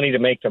plenty of money to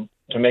make the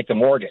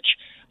mortgage.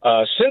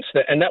 Since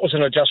then, and that was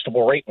an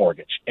adjustable rate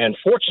mortgage. And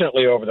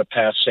fortunately, over the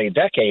past, say,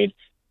 decade,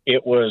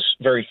 it was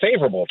very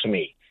favorable to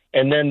me.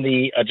 And then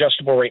the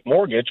adjustable rate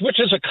mortgage, which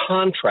is a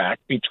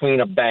contract between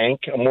a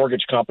bank, a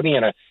mortgage company,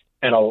 and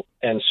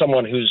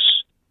someone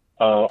who's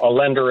a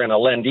lender and a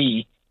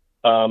lendee,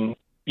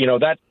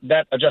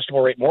 that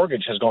adjustable rate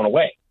mortgage has gone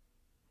away,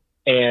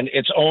 and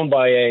it's owned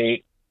by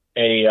a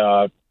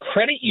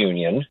credit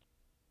union,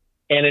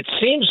 and it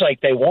seems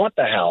like they want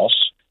the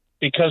house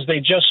because they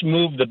just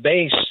moved the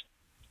base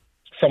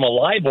from a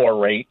LIBOR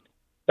rate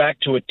back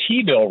to a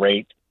T-bill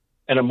rate,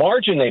 and a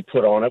margin they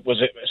put on it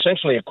was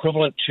essentially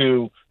equivalent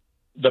to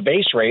the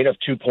base rate of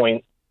 2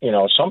 point,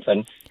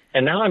 something,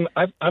 and now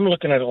I'm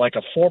looking at it like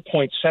a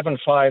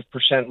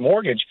 4.75%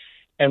 mortgage.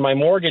 And my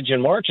mortgage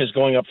in March is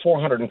going up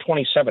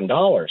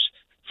 $427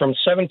 from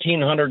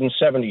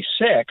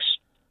 $1,776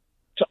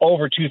 to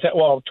over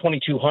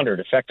 $2,200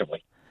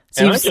 effectively.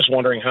 And I'm just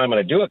wondering how I'm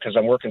going to do it because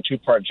I'm working two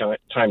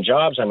part-time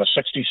jobs. I'm a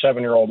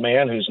 67-year-old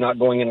man who's not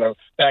going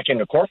back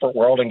into corporate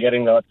world and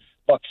getting the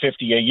 $150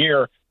 a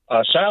year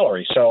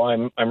salary. So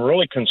I'm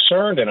really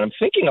concerned, and I'm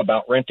thinking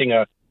about renting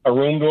a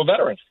room to a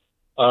veteran.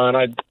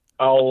 And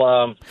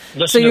I'll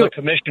listen to the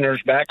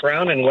commissioner's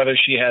background and whether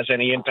she has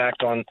any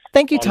impact on.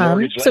 Thank you,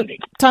 Tom. So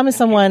Tom is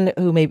someone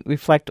who may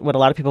reflect what a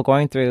lot of people are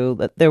going through.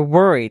 That they're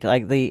worried,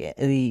 like the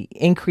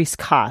increased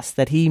costs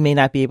that he may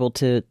not be able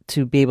to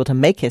be able to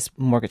make his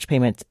mortgage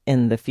payments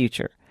in the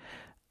future.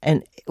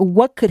 And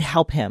what could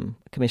help him,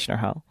 Commissioner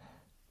Ho?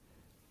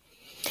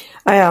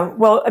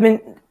 Well, I mean,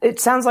 it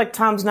sounds like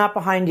Tom's not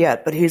behind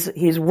yet, but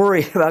he's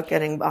worried about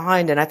getting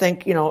behind. And I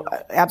think, I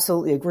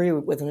absolutely agree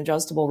with an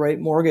adjustable rate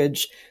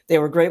mortgage. They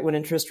were great when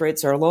interest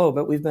rates are low,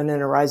 but we've been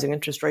in a rising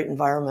interest rate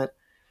environment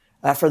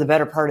for the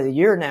better part of the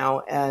year now,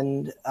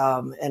 and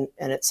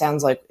it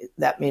sounds like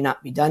that may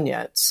not be done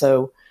yet.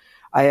 So,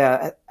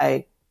 I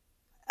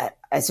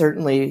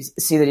certainly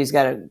see that he's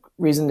got a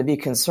reason to be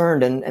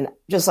concerned, and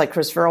just like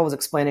Chris Farrell was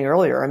explaining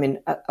earlier, I mean,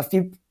 a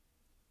few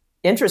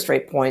interest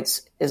rate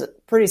points is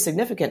pretty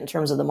significant in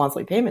terms of the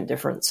monthly payment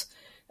difference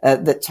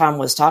that Tom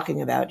was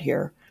talking about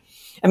here.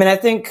 I mean, I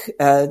think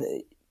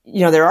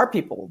there are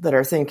people that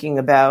are thinking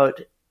about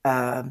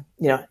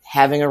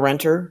having a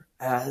renter.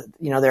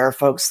 There are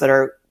folks that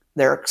are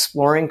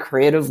exploring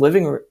creative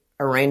living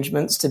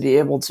arrangements to be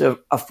able to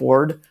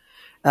afford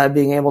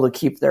being able to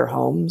keep their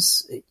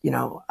homes.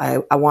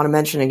 I want to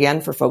mention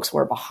again, for folks who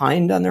are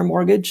behind on their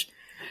mortgage,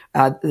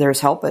 there's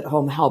help at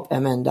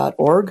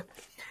homehelpmn.org.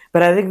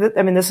 But I think that,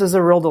 this is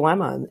a real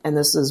dilemma, and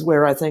this is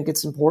where I think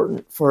it's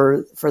important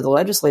for the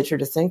legislature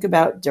to think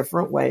about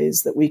different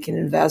ways that we can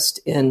invest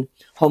in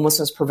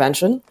homelessness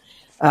prevention,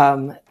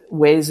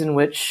 ways in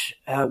which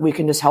we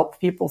can just help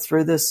people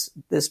through this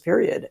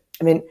period.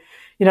 I mean,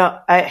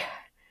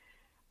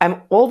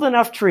 I'm old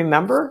enough to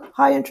remember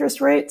high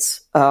interest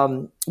rates,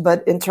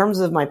 but in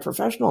terms of my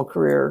professional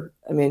career,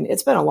 I mean,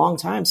 it's been a long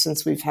time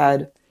since we've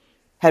had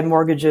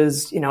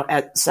mortgages,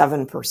 at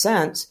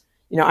 7%.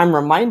 I'm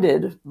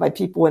reminded by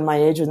people in my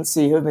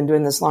agency who have been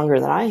doing this longer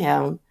than I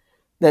have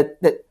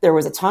that there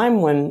was a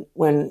time when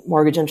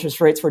mortgage interest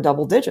rates were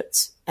double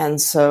digits. And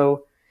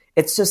so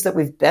it's just that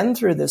we've been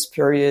through this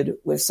period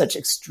with such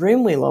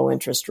extremely low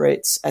interest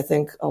rates. I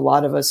think a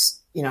lot of us,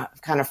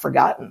 have kind of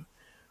forgotten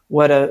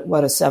what a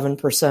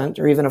 7%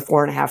 or even a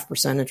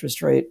 4.5%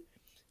 interest rate,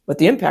 what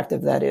the impact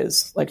of that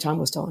is, like Tom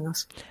was telling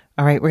us.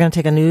 All right, we're going to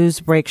take a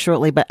news break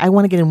shortly, but I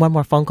want to get in one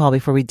more phone call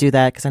before we do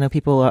that, because I know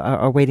people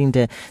are waiting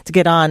to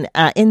get on.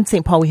 In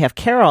St. Paul, we have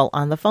Carol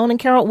on the phone. And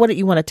Carol, what do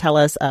you want to tell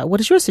us? What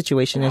is your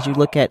situation as you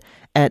look at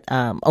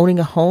owning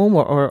a home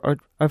or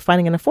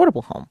finding an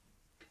affordable home?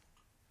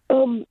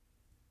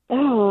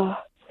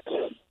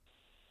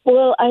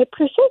 Well, I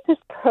appreciate this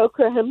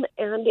program,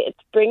 and it's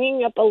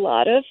bringing up a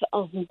lot of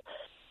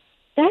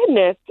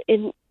sadness,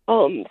 and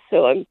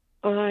so I'm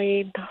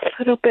a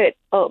little bit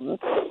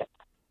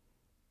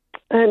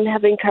I'm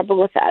having trouble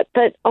with that.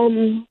 But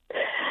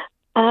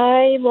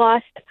I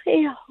lost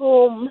my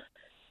home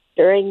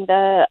during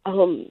the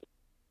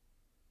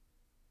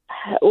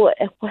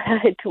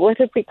what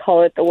did we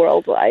call it? The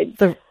worldwide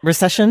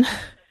recession.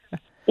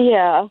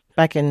 Yeah,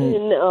 back in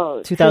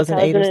 2008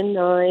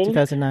 2009.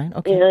 2009.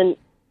 Okay. And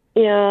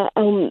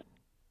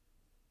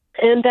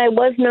and I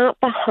was not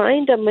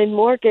behind on my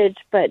mortgage,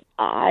 but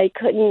I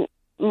couldn't.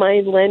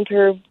 My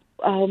lender,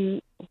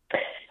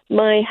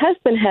 my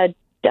husband had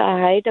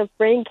died of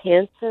brain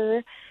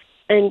cancer,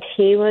 and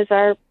he was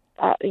our,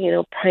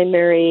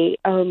 primary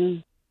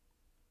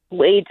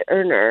wage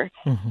earner,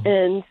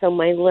 and so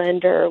my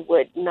lender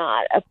would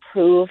not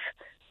approve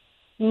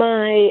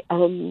my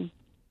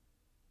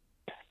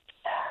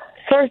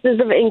sources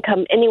of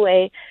income.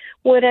 Anyway,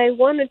 what I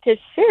wanted to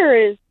share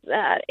is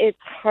that it's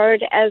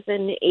hard as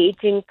an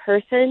aging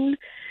person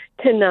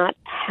to not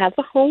have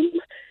a home,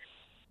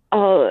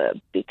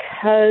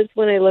 because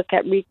when I look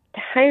at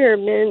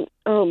retirement,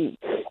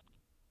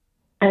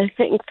 I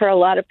think for a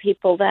lot of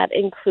people that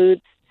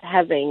includes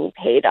having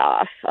paid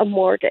off a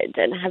mortgage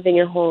and having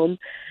a home.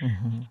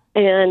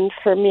 And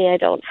for me, I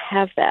don't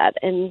have that.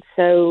 And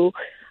so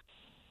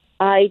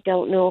I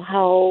don't know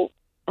how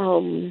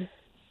long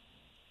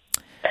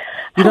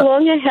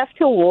I have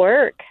to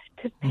work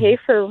to pay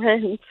for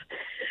rent.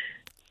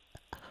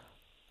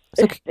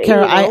 So,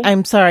 Carol,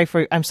 I'm sorry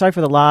for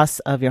the loss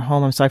of your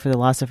home. I'm sorry for the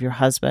loss of your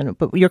husband.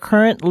 But your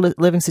current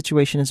living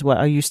situation is what?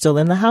 Are you still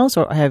in the house,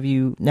 or have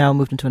you now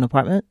moved into an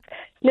apartment?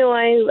 No,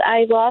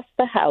 I lost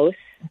the house.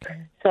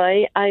 Okay. So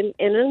I'm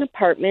in an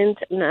apartment,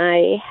 and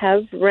I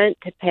have rent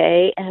to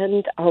pay,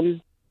 and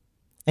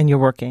you're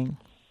working.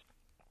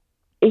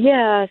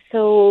 Yeah,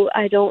 so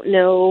I don't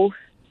know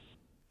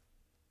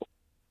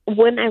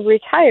when I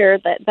retire.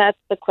 That's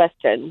the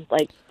question.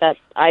 Like, that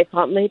I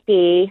thought might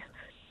be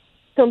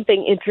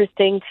something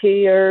interesting to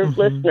your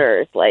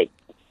listeners, like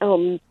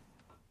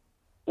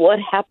what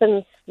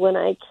happens when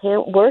I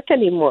can't work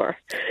anymore?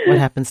 What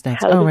happens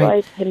next? How do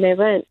I pay my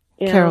rent?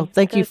 Yeah, Carol,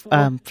 thank you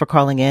for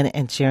calling in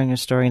and sharing your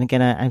story. And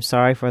again, I'm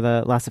sorry for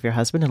the loss of your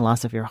husband and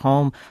loss of your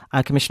home.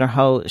 Commissioner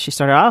Ho, she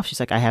started off, she's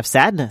like, I have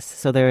sadness.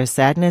 So there is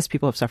sadness.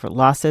 People have suffered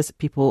losses.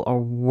 People are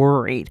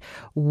worried.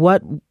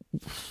 What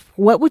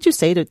would you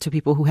say to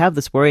people who have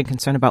this worry and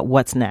concern about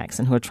what's next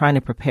and who are trying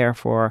to prepare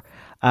for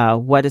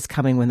what is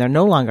coming when they're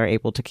no longer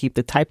able to keep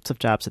the types of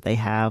jobs that they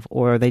have,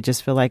 or they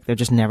just feel like they're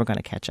just never going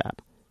to catch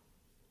up?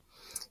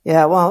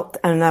 Yeah, well,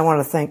 and I want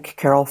to thank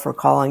Carol for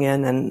calling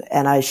in,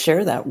 and I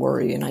share that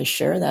worry and I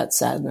share that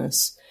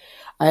sadness.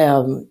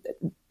 I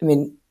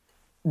mean,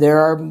 there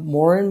are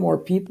more and more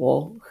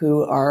people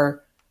who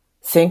are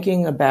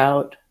thinking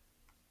about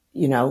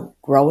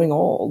growing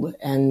old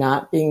and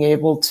not being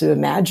able to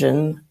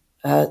imagine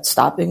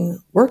stopping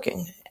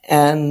working.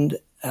 And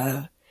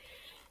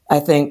I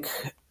think,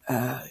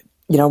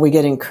 we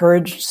get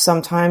encouraged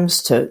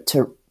sometimes to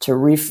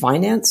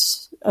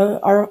refinance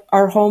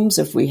our homes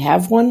if we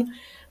have one,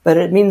 but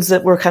it means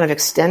that we're kind of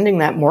extending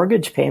that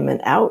mortgage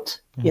payment out,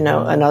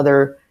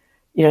 another,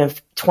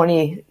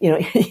 20,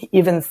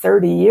 even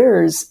 30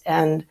 years.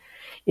 And,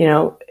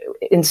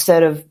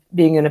 instead of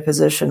being in a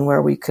position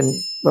where we can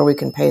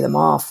pay them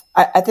off.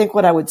 I think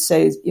what I would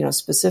say,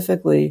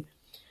 specifically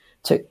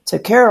to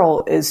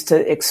Carol is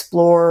to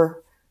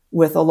explore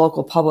with a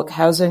local public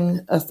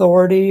housing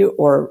authority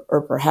or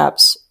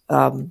perhaps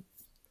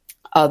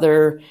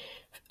other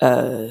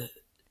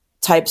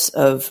types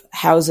of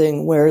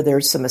housing where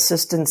there's some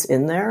assistance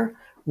in there,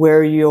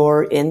 where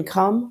your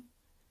income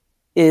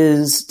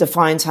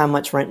defines how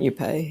much rent you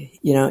pay.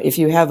 If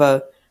you have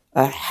a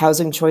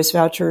housing choice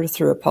voucher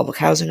through a public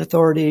housing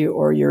authority,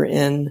 or you're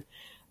in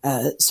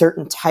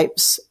certain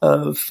types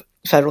of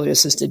federally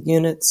assisted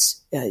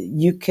units,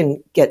 you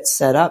can get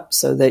set up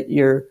so that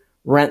your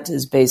rent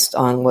is based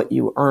on what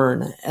you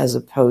earn as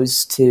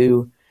opposed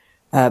to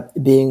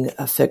being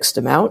a fixed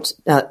amount.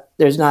 Now,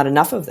 there's not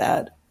enough of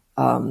that.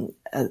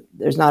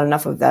 There's not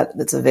enough of that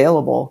that's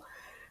available,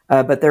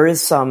 but there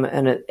is some,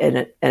 and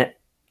it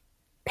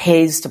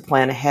pays to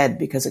plan ahead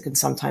because it can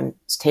sometimes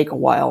take a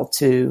while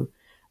to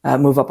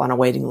move up on a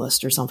waiting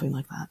list or something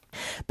like that.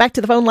 Back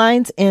to the phone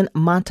lines in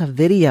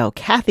Montevideo.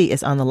 Kathy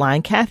is on the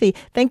line. Kathy,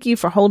 thank you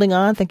for holding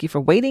on. Thank you for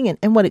waiting.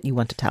 And what did you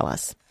want to tell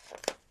us?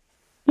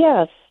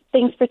 Yes,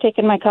 thanks for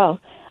taking my call.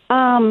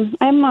 I'm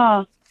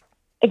a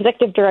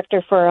executive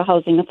director for a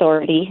housing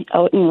authority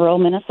out in rural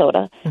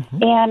Minnesota.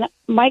 Mm-hmm. And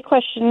my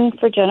question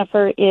for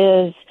Jennifer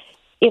is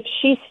if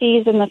she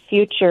sees in the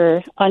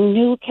future a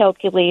new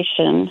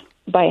calculation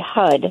by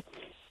HUD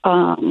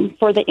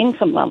for the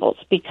income levels,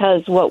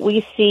 because what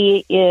we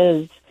see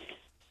is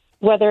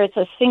whether it's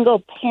a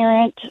single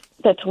parent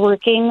that's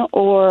working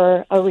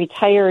or a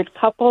retired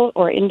couple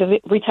or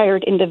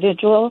retired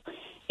individual,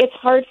 it's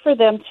hard for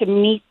them to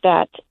meet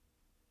that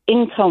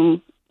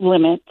income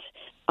limit.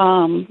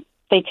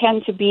 They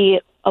tend to be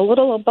a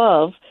little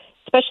above,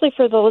 especially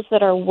for those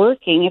that are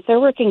working. If they're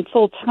working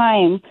full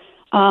time,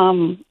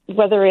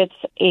 whether it's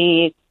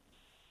a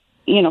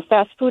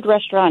fast food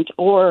restaurant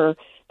or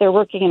they're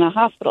working in a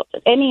hospital,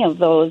 any of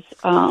those,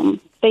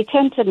 they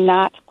tend to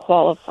not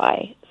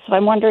qualify. So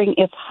I'm wondering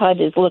if HUD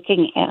is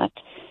looking at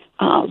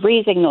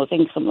raising those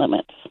income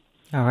limits.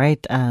 All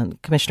right.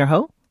 Commissioner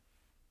Ho?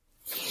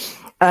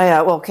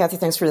 Well, Kathy,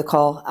 thanks for the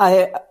call.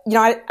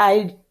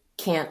 I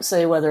can't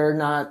say whether or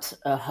not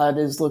HUD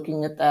is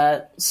looking at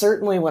that.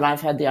 Certainly when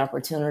I've had the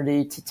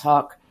opportunity to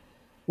talk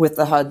with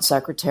the HUD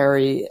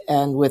secretary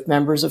and with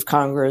members of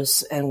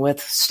Congress and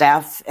with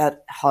staff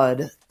at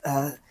HUD,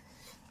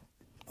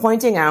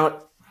 pointing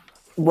out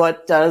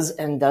what does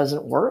and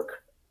doesn't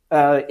work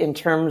in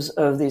terms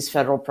of these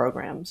federal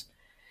programs.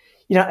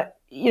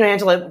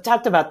 Angela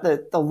talked about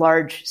the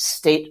large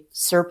state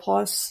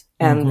surplus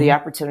and the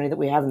opportunity that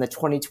we have in the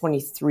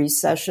 2023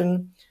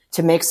 session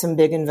to make some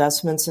big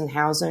investments in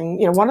housing.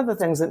 One of the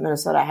things that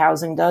Minnesota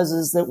Housing does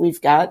is that we've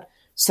got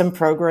some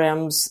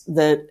programs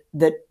that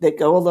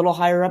go a little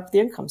higher up the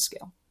income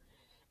scale.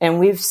 And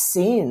we've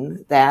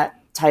seen that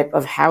type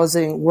of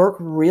housing work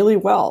really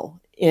well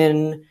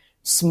in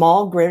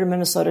small greater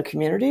Minnesota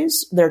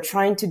communities. They're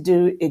trying to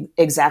do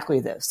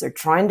exactly this. They're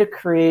trying to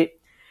create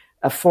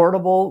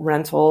affordable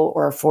rental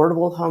or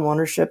affordable home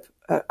ownership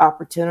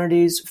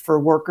opportunities for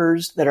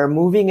workers that are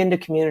moving into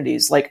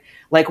communities like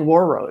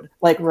Warroad,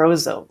 like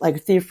Roseau,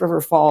 like Thief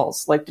River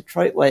Falls, like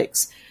Detroit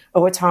Lakes,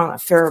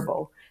 Owatonna,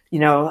 Faribault.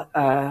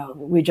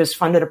 We just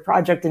funded a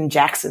project in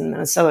Jackson,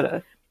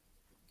 Minnesota.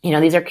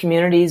 These are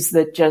communities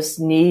that just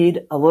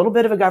need a little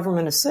bit of a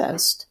government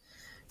assist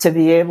to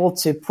be able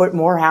to put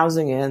more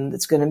housing in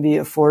that's going to be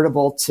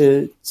affordable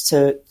to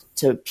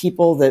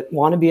people that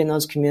want to be in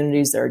those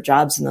communities. There are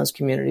jobs in those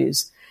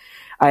communities.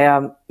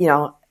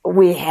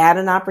 We had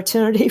an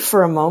opportunity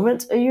for a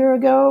moment a year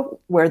ago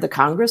where the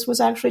Congress was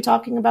actually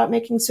talking about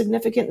making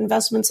significant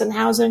investments in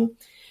housing.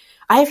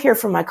 I hear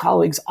from my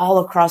colleagues all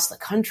across the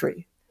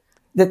country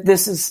that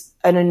this is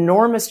an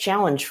enormous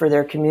challenge for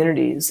their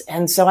communities.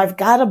 And so I've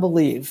got to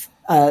believe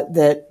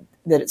that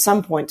at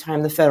some point in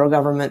time, the federal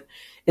government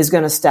is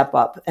going to step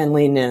up and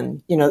lean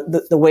in,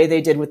 the way they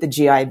did with the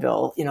GI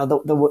Bill,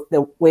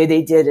 the way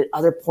they did at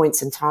other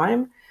points in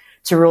time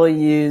to really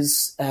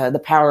use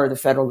the power of the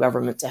federal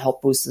government to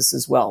help boost this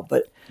as well.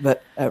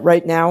 But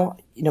right now,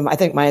 I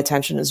think my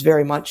attention is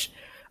very much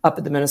up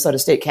at the Minnesota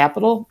State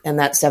Capitol and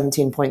that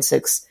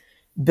 $17.6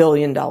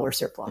 billion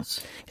surplus.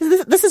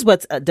 This is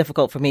what's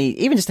difficult for me,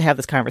 even just to have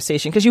this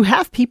conversation, because you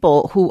have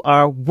people who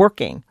are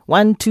working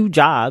 1-2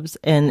 jobs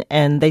and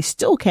they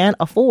still can't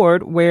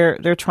afford where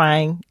they're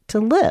trying to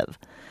live.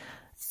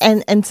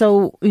 And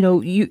so,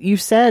 you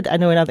said, I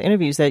know in other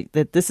interviews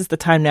that this is the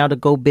time now to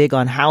go big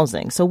on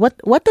housing. So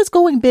what does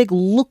going big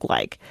look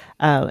like?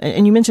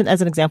 And you mentioned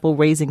as an example,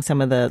 raising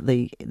some of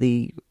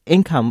the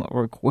income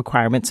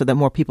requirement so that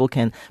more people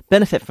can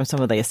benefit from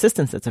some of the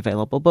assistance that's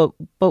available. But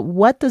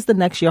what does the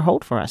next year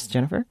hold for us,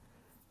 Jennifer?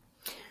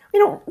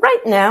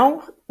 Right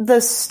now, the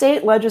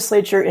state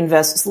legislature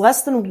invests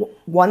less than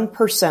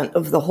 1%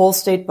 of the whole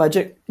state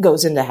budget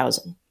goes into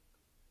housing.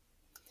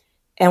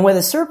 And with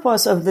a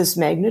surplus of this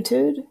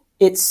magnitude,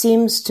 it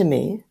seems to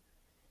me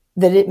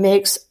that it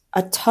makes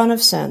a ton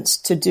of sense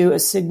to do a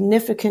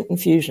significant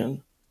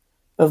infusion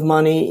of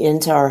money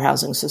into our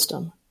housing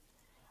system.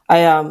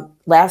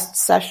 Last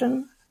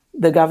session,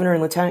 the governor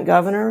and lieutenant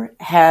governor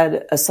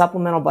had a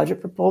supplemental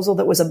budget proposal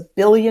that was $1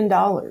 billion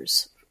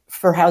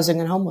for housing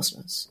and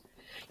homelessness.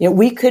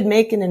 We could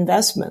make an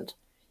investment,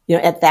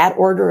 at that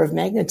order of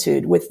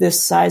magnitude with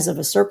this size of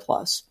a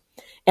surplus.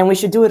 And we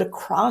should do it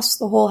across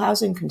the whole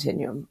housing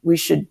continuum. We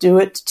should do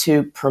it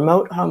to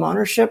promote home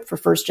ownership for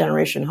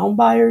first-generation home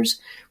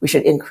buyers. We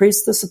should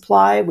increase the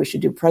supply. We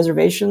should do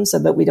preservation so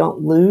that we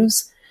don't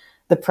lose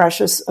the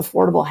precious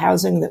affordable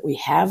housing that we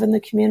have in the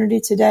community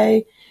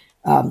today.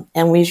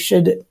 And we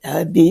should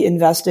be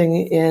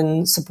investing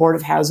in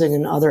supportive housing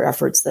and other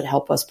efforts that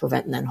help us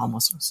prevent and end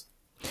homelessness.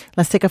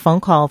 Let's take a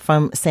phone call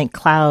from St.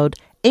 Cloud.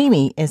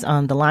 Amy is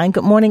on the line.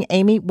 Good morning,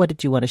 Amy. What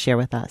did you want to share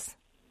with us?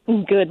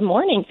 Good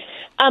morning.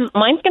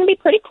 Mine's going to be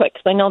pretty quick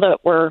because I know that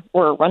we're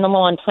running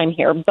low on time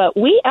here. But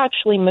we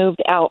actually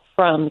moved out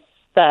from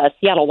the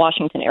Seattle,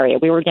 Washington area.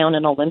 We were down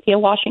in Olympia,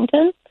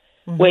 Washington,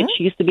 which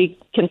used to be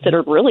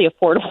considered really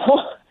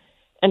affordable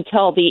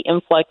until the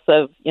influx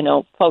of,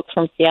 folks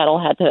from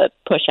Seattle had to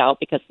push out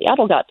because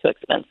Seattle got too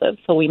expensive.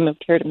 So we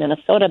moved here to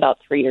Minnesota about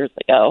 3 years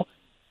ago.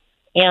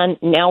 And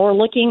now we're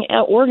looking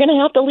at, we're going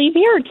to have to leave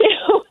here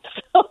too.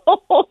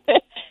 So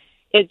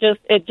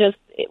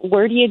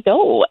where do you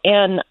go?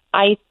 And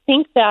I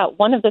think that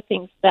one of the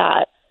things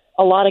that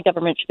a lot of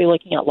government should be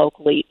looking at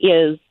locally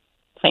is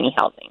tiny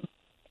housing.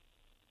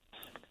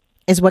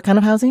 Is what kind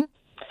of housing?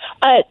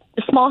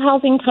 Small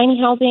housing, tiny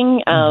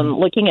housing,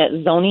 looking at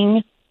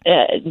zoning,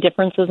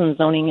 differences in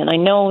zoning. And I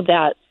know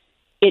that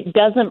it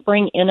doesn't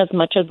bring in as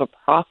much of a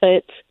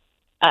profit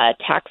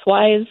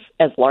tax-wise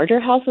as larger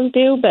houses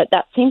do, but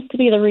that seems to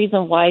be the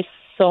reason why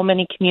so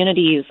many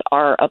communities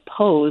are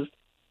opposed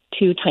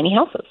to tiny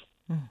houses.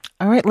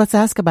 All right, let's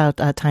ask about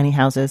tiny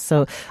houses.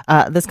 So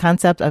this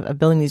concept of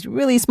building these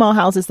really small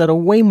houses that are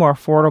way more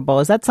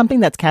affordable, is that something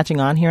that's catching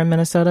on here in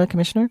Minnesota,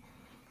 Commissioner?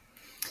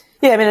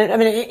 Yeah, I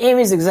mean,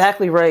 Amy's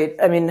exactly right.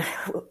 I mean,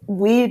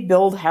 we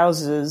build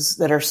houses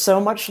that are so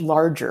much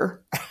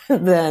larger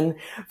than,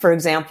 for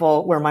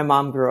example, where my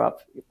mom grew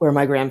up, where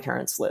my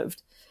grandparents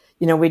lived.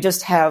 We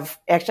just have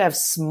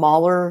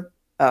smaller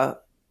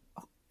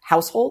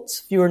households,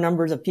 fewer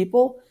numbers of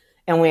people,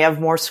 and we have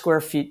more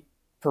square feet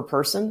per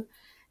person.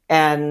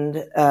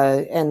 And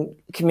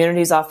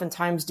communities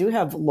oftentimes do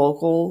have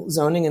local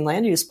zoning and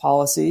land use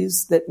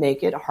policies that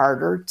make it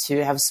harder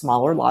to have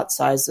smaller lot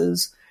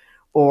sizes,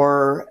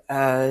 or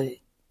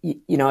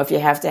if you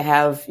have to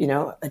have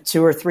a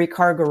 2 or 3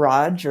 car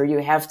garage, or you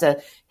have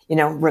to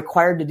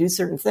required to do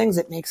certain things,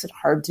 it makes it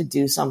hard to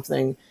do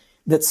something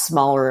that's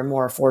smaller and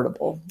more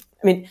affordable.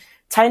 I mean,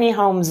 tiny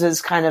homes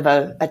is kind of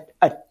an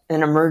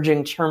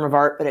emerging term of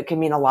art, but it can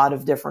mean a lot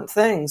of different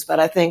things. But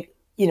I think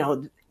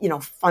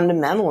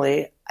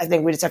fundamentally, I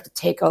think we just have to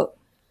take a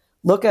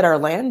look at our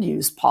land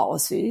use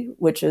policy,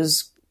 which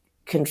is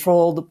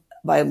controlled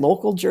by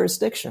local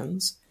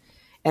jurisdictions,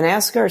 and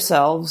ask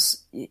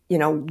ourselves,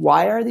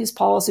 why are these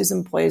policies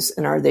in place,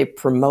 and are they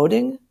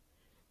promoting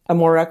a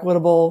more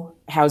equitable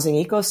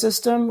housing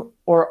ecosystem,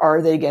 or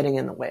are they getting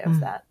in the way of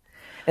that?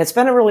 And it's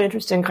been a really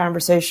interesting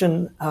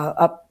conversation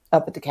up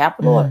at the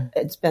Capitol.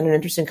 It's been an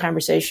interesting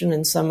conversation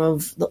in some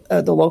of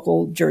the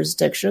local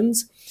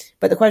jurisdictions.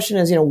 But the question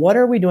is, what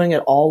are we doing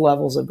at all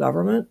levels of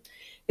government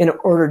in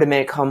order to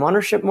make home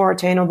ownership more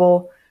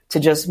attainable, to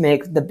just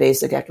make the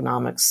basic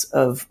economics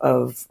of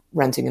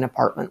renting an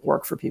apartment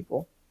work for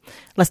people?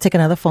 Let's take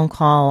another phone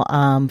call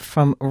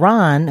from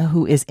Ron,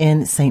 who is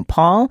in St.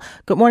 Paul.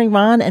 Good morning,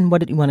 Ron. And what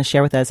did you want to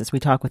share with us as we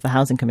talk with the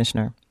housing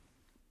commissioner?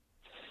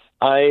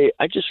 I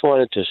just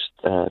wanted to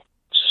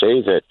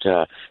say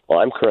that,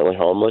 I'm currently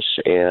homeless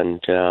and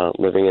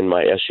living in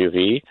my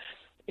SUV,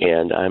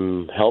 and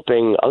I'm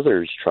helping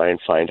others try and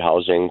find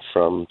housing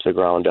from the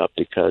ground up,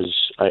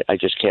 because I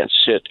just can't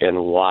sit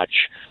and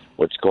watch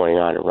what's going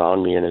on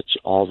around me. And it's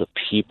all the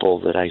people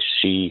that I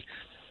see,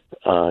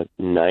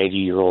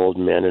 90-year-old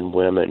men and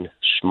women,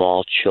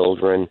 small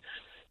children,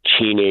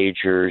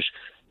 teenagers,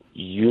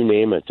 you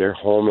name it. They're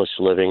homeless,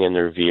 living in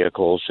their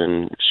vehicles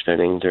and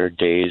spending their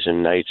days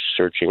and nights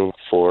searching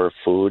for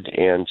food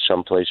and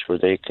someplace where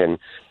they can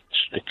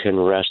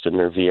rest in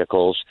their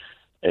vehicles.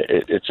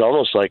 It's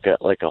almost like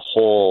a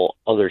whole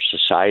other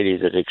society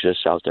that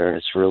exists out there, and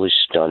it's really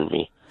stunned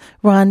me.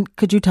 Ron,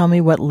 could you tell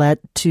me what led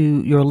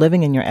to your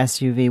living in your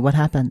SUV? What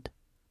happened?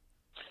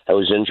 I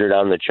was injured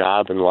on the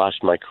job and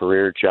lost my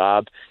career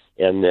job,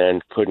 and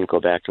then couldn't go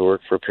back to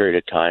work for a period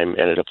of time,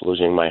 ended up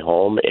losing my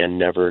home, and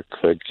never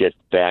could get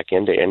back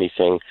into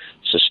anything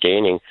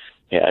sustaining.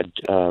 had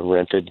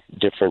rented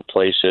different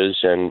places,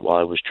 and while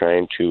I was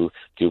trying to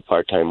do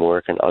part-time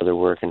work and other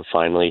work, and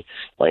finally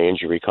my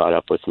injury caught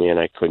up with me and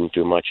I couldn't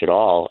do much at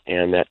all,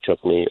 and that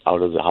took me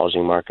out of the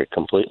housing market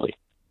completely.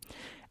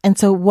 And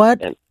so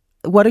what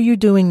are you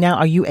doing now?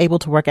 Are you able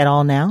to work at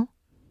all now?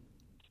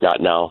 Not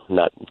now.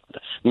 Not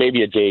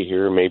maybe a day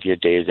here, maybe a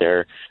day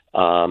there.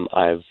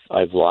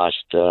 I've lost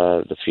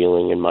the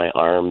feeling in my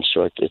arms,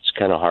 so it's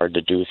kind of hard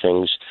to do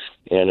things,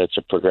 and it's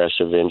a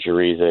progressive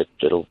injury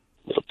that'll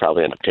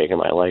probably end up taking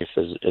my life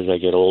as I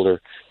get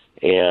older.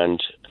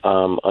 And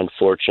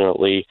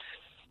unfortunately,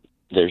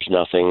 there's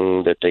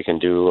nothing that they can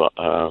do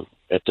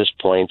at this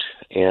point,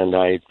 and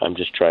I'm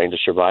just trying to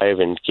survive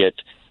and get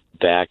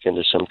back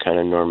into some kind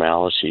of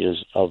normalcy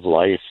of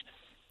life.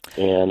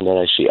 And then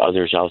I see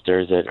others out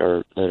there that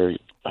are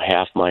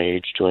half my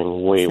age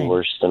doing way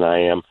worse than I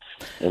am,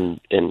 and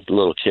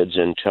little kids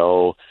in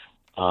tow.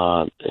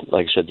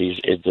 Like I said,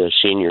 the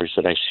seniors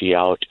that I see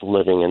out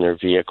living in their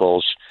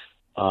vehicles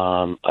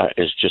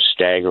is just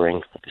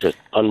staggering, just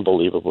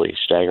unbelievably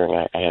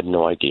staggering. I had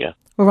no idea.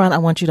 Well, Ron, I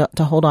want you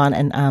to hold on,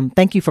 and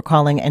thank you for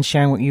calling and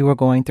sharing what you were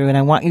going through. And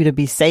I want you to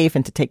be safe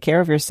and to take care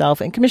of yourself.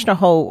 And Commissioner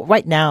Ho,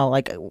 right now,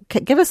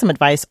 give us some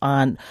advice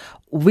on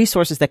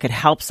resources that could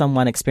help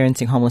someone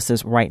experiencing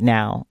homelessness right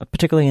now,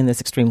 particularly in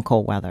this extreme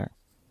cold weather.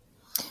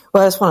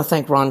 Well, I just want to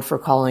thank Ron for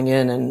calling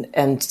in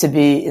and to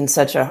be in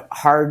such a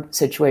hard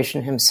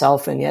situation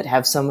himself and yet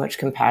have so much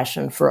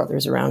compassion for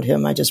others around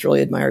him. I just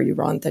really admire you,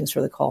 Ron. Thanks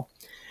for the call.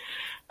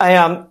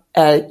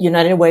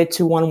 United Way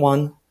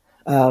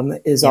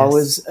 211 is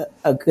always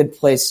a good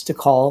place to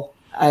call.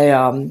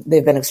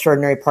 They've been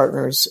extraordinary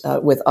partners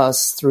with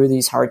us through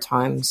these hard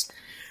times.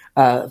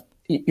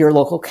 Your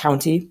local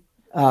county,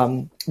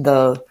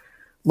 the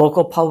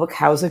local public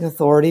housing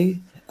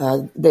authority,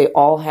 they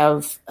all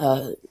have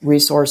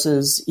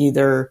resources,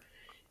 either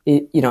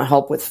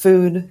help with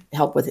food,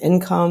 help with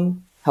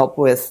income, help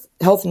with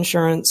health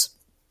insurance,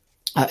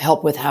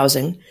 help with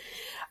housing.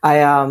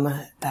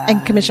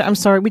 And Commissioner, I'm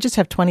sorry, we just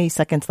have 20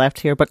 seconds left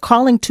here, but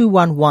calling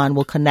 211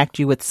 will connect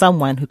you with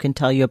someone who can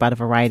tell you about a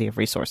variety of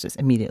resources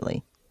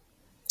immediately.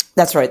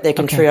 That's right. They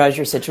can triage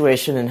your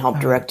situation and help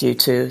direct you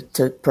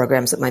to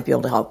programs that might be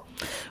able to help.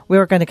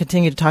 We're going to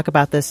continue to talk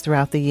about this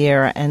throughout the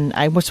year. And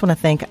I just want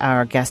to thank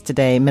our guest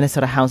today,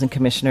 Minnesota Housing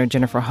Commissioner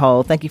Jennifer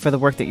Ho. Thank you for the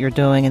work that you're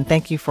doing. And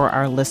thank you for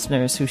our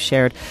listeners who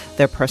shared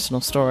their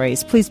personal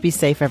stories. Please be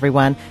safe,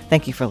 everyone.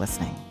 Thank you for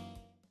listening.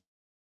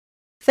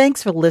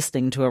 Thanks for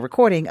listening to a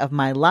recording of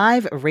my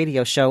live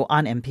radio show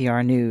on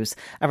NPR News.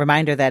 A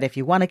reminder that if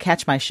you want to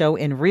catch my show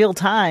in real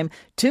time,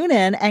 tune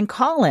in and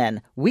call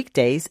in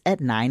weekdays at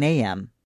 9 a.m.